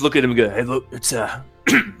 I just look at him and go, hey, look, it's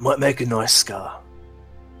might make a nice scar.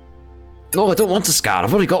 No, I don't want a scar.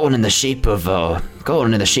 I've only got one in the shape of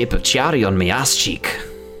cherry on my ass cheek.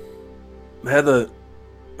 How the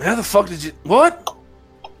fuck did you? What?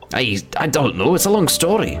 I don't know. It's a long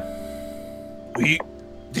story.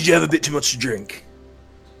 Did you have a bit too much to drink?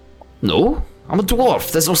 No, I'm a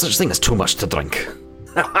dwarf. There's no such thing as too much to drink.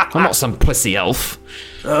 I'm not some pussy elf.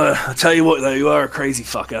 I tell you what, though, you are a crazy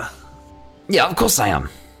fucker. Yeah, of course I am.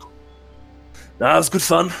 Nah, it was good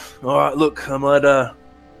fun. All right, look, I'm gonna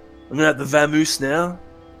have the vamoose now.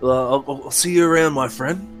 I'll see you around, my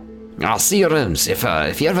friend. I'll see you around.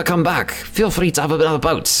 If you ever come back, feel free to have a bit of a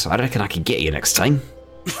bout. I reckon I could get you next time.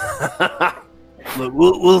 Look,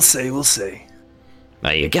 we'll see.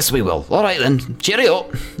 I guess we will. All right then. Cheerio.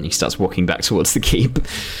 And he starts walking back towards the keep.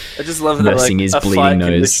 I just love that nursing like his a bleeding fight can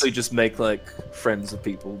nose. literally just make like friends of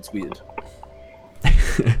people. It's weird.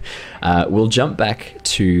 We'll jump back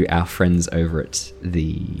to our friends over at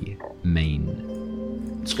the main.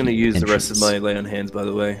 Just gonna use the rest of entrance. my lay on hands, by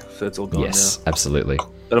the way, so it's all gone Yes, now. absolutely.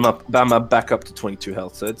 But I'm back up to 22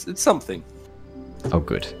 health, so it's something. Oh,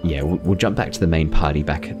 good. Yeah, we'll jump back to the main party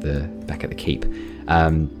back at the keep.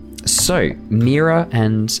 So Mira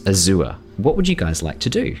and Azua, what would you guys like to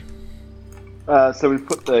do? So we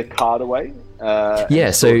put the card away.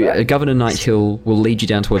 Yeah, so Governor Nighthill will lead you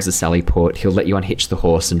down towards the Sally Port. He'll let you unhitch the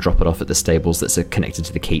horse and drop it off at the stables that's connected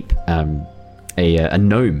to the keep. A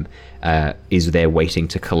gnome is there waiting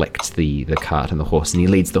to collect the cart and the horse, and he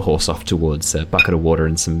leads the horse off towards a bucket of water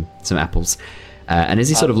and some apples. And as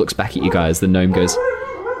he sort of looks back at you guys, the gnome goes,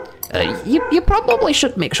 you probably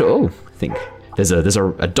should make sure... Oh, I think there's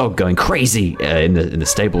a dog going crazy in the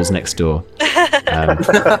stables next door.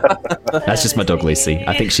 That's just my dog Lucy.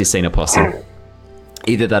 I think she's seen a possum.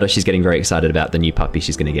 Either that or she's getting very excited about the new puppy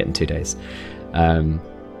she's going to get in 2 days. Yeah,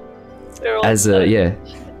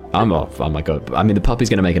 I'm off. Oh my god! I mean, the puppy's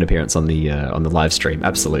going to make an appearance on the live stream.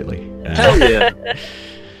 Absolutely. Hell yeah.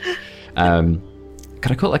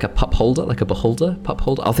 Could I call it like a pup holder, like a beholder, pup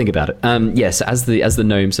holder? I'll think about it. Yes, as the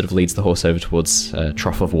gnome sort of leads the horse over towards a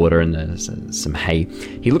trough of water and there's some hay,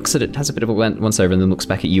 he looks at it, has a bit of a once over, and then looks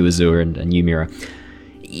back at you, Azura, and you, Mira.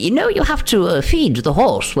 You know you have to feed the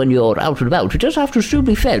horse when you're out and about. It does have to still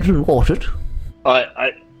be fed and watered.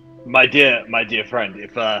 My dear friend,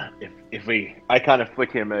 if I kind of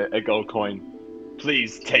flick him a gold coin,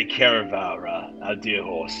 please take care of our dear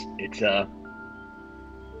horse.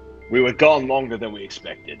 We were gone longer than we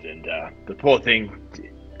expected, and the poor thing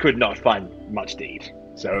could not find much to eat.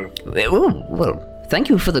 So, Well, thank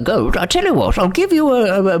you for the gold. I tell you what, I'll give you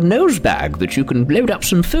a nose bag that you can load up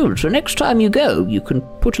some food. So next time you go, you can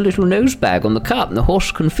put a little nose bag on the cart, and the horse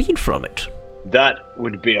can feed from it. that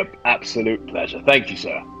would be an absolute pleasure. Thank you,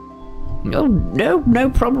 sir. No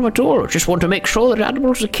problem at all. I just want to make sure that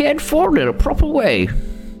animals are cared for in a proper way.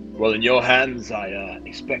 Well, in your hands, I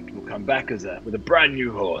expect we'll come back with a brand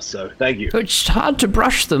new horse, so thank you. It's hard to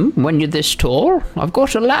brush them when you're this tall. I've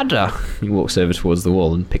got a ladder. He walks over towards the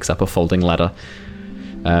wall and picks up a folding ladder.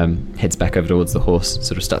 Heads back over towards the horse,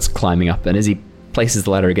 sort of starts climbing up, and as he places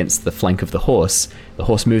the ladder against the flank of the horse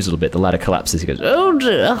moves a little bit, the ladder collapses, he goes, "Oh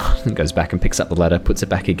dear," and goes back and picks up the ladder, puts it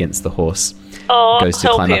back against the horse, goes to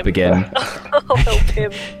climb up again. I'll help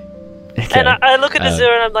him. Okay. And I look at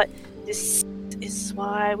Azura and I'm like, this is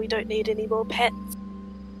why we don't need any more pets.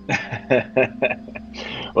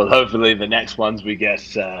 Well, hopefully the next ones we get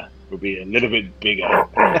will be a little bit bigger.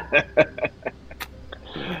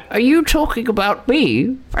 Are you talking about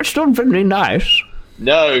me? That's not very nice.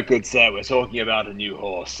 No, good sir, we're talking about a new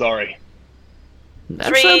horse. Sorry. That's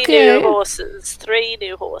Three okay.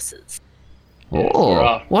 new horses.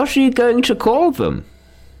 Oh, what are you going to call them?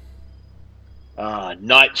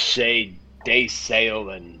 Nightshade, Day Sail,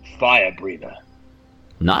 and Fire Breather.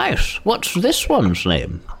 Nice. What's this one's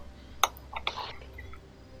name?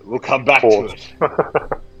 We'll come back to it.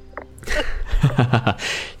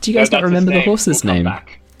 Do you guys not That's remember his the horse's We'll come name?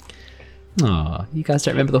 back. Oh, you guys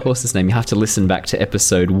don't remember the horse's name. You have to listen back to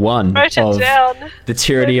episode 1 Write it of down. the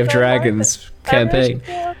Tyranny of Dragons campaign.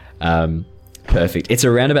 Perfect. It's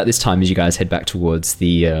around about this time as you guys head back towards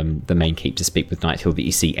the main keep to speak with Nighthill that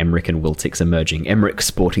you see Emmerich and Wiltix emerging. Emmerich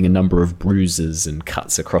sporting a number of bruises and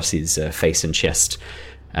cuts across his face and chest.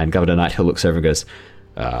 And Governor Nighthill looks over and goes,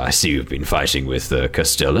 I see you've been fighting with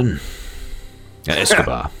Castellan.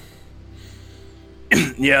 Escobar.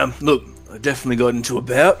 Yeah, look, I definitely got into a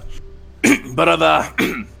bout, but I've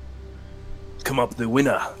come up the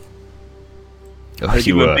winner.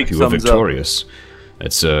 You were big thumbs up. victorious.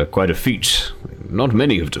 It's quite a feat. Not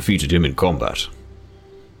many have defeated him in combat.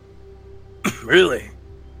 Really?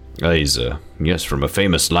 He's, yes, from a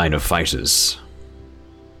famous line of fighters.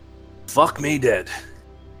 Fuck me dead.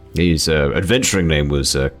 His adventuring name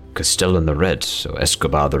was Castellan the Red, so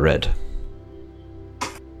Escobar the Red.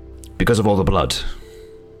 Because of all the blood.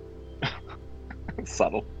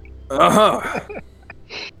 Subtle. Uh-huh.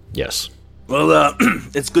 Yes. Well,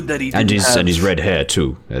 it's good that he didn't And his red hair,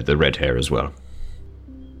 too. The red hair as well.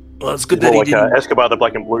 Well, it's good that More he like didn't... Escobar the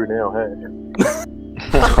Black and Blue now, hey?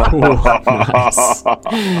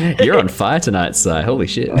 nice. You're on fire tonight, Si. Holy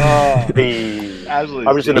shit. The Absolutely.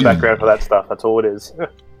 I'm just in the background for that stuff. That's all it is.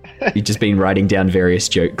 You've just been writing down various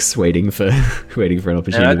jokes, waiting for an And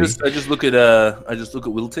opportunity. I just look at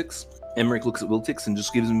Wiltix. Emmerich looks at Wiltix and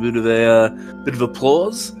just gives him a bit of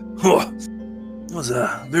applause. That was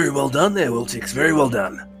very well done there, Wiltix. Very well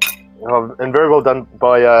done. And very well done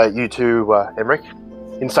by you too, Emmerich.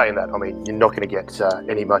 In saying that, I mean, you're not going to get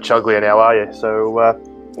any much uglier now, are you? So,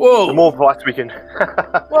 Whoa! the more fights we can,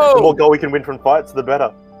 the Whoa! more gold we can win from fights, the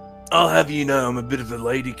better. I'll have you know I'm a bit of a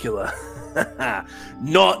lady killer.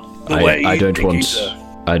 Not the way I you don't think, want.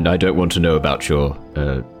 sir. I don't want to know about your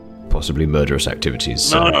possibly murderous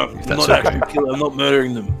activities. No, if I'm that's not okay. actually a killer. I'm not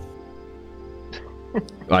murdering them.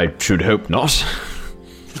 I should hope not.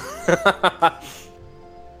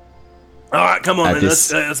 All right, come on, then.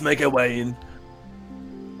 This- Let's make our way in.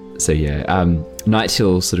 So yeah,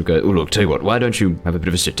 Nighthe'll sort of go, oh look, tell you what, why don't you have a bit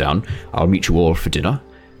of a sit down? I'll meet you all for dinner.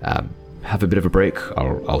 Have a bit of a break.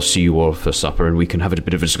 I'll see you all for supper, and we can have a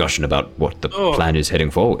bit of a discussion about what the plan is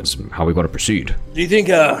heading forwards and how we want to proceed. Do you think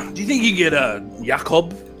you get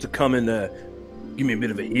Jakob to come and give me a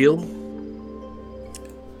bit of a heal?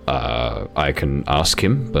 I can ask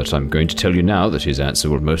him, but I'm going to tell you now that his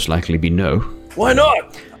answer will most likely be no. Why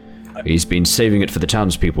not? He's been saving it for the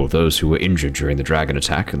townspeople, those who were injured during the dragon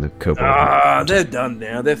attack and the kobold. They're done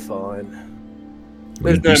now. They're fine.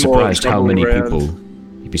 You'd be no more surprised how trouble many around. people.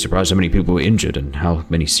 You'd be surprised how many people were injured and how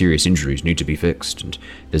many serious injuries need to be fixed. And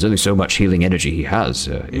there's only so much healing energy he has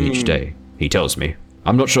in each day. He tells me.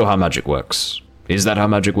 I'm not sure how magic works. Is that how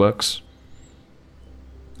magic works?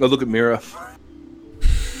 I look at Mira.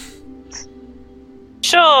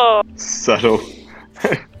 Sure, Subtle.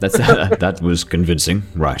 That's that was convincing,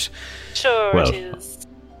 right? sure Well, it is.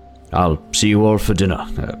 I'll see you all for dinner.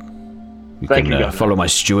 You Thank can you, Governor. follow my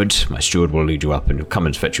steward. My steward will lead you up and he'll come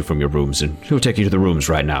and fetch you from your rooms, and he'll take you to the rooms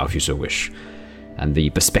right now if you so wish. And the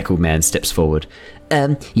bespectacled man steps forward.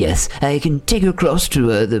 Yes, I can take you across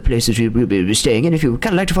to the place that you'll be staying in if you would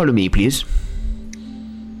kind of like to follow me, please.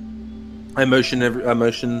 I motion.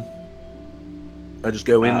 I just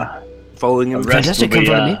go in, following him. Rest Fantastic, will be,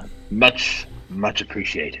 come follow me. much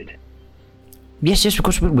appreciated. Yes, of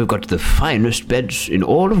course, we've got the finest beds in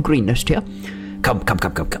all of Greenest here. Come.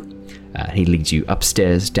 He leads you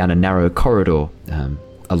upstairs down a narrow corridor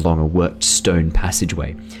along a worked stone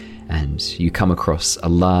passageway, and you come across a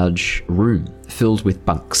large room filled with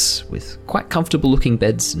bunks with quite comfortable looking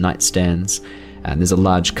beds, nightstands, and there's a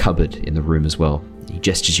large cupboard in the room as well. He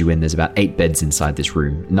gestures you in. There's about 8 beds inside this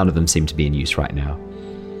room. None of them seem to be in use right now.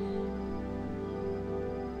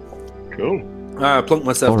 Cool. I plunk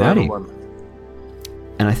myself down Alrighty. on one.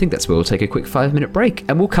 And I think that's where we'll take a quick 5-minute break,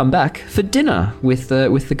 and we'll come back for dinner with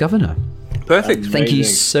the governor. Perfect. Thank you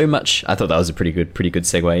Amazing. so much. I thought that was a pretty good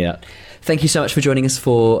segue out. Thank you so much for joining us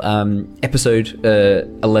for episode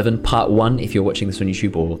 11, part 1, if you're watching this on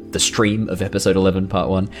YouTube, or the stream of episode 11, part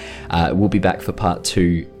 1. We'll be back for part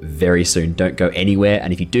 2 very soon. Don't go anywhere,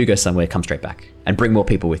 and if you do go somewhere, come straight back. And bring more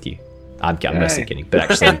people with you. I'm mostly kidding, but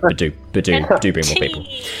actually, do bring more people.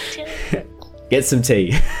 Get some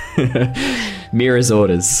tea. Mira's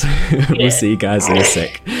orders. We'll see you guys in a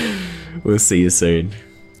sec. We'll see you soon.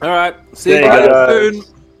 All right. See you Thank you, guys guys. soon.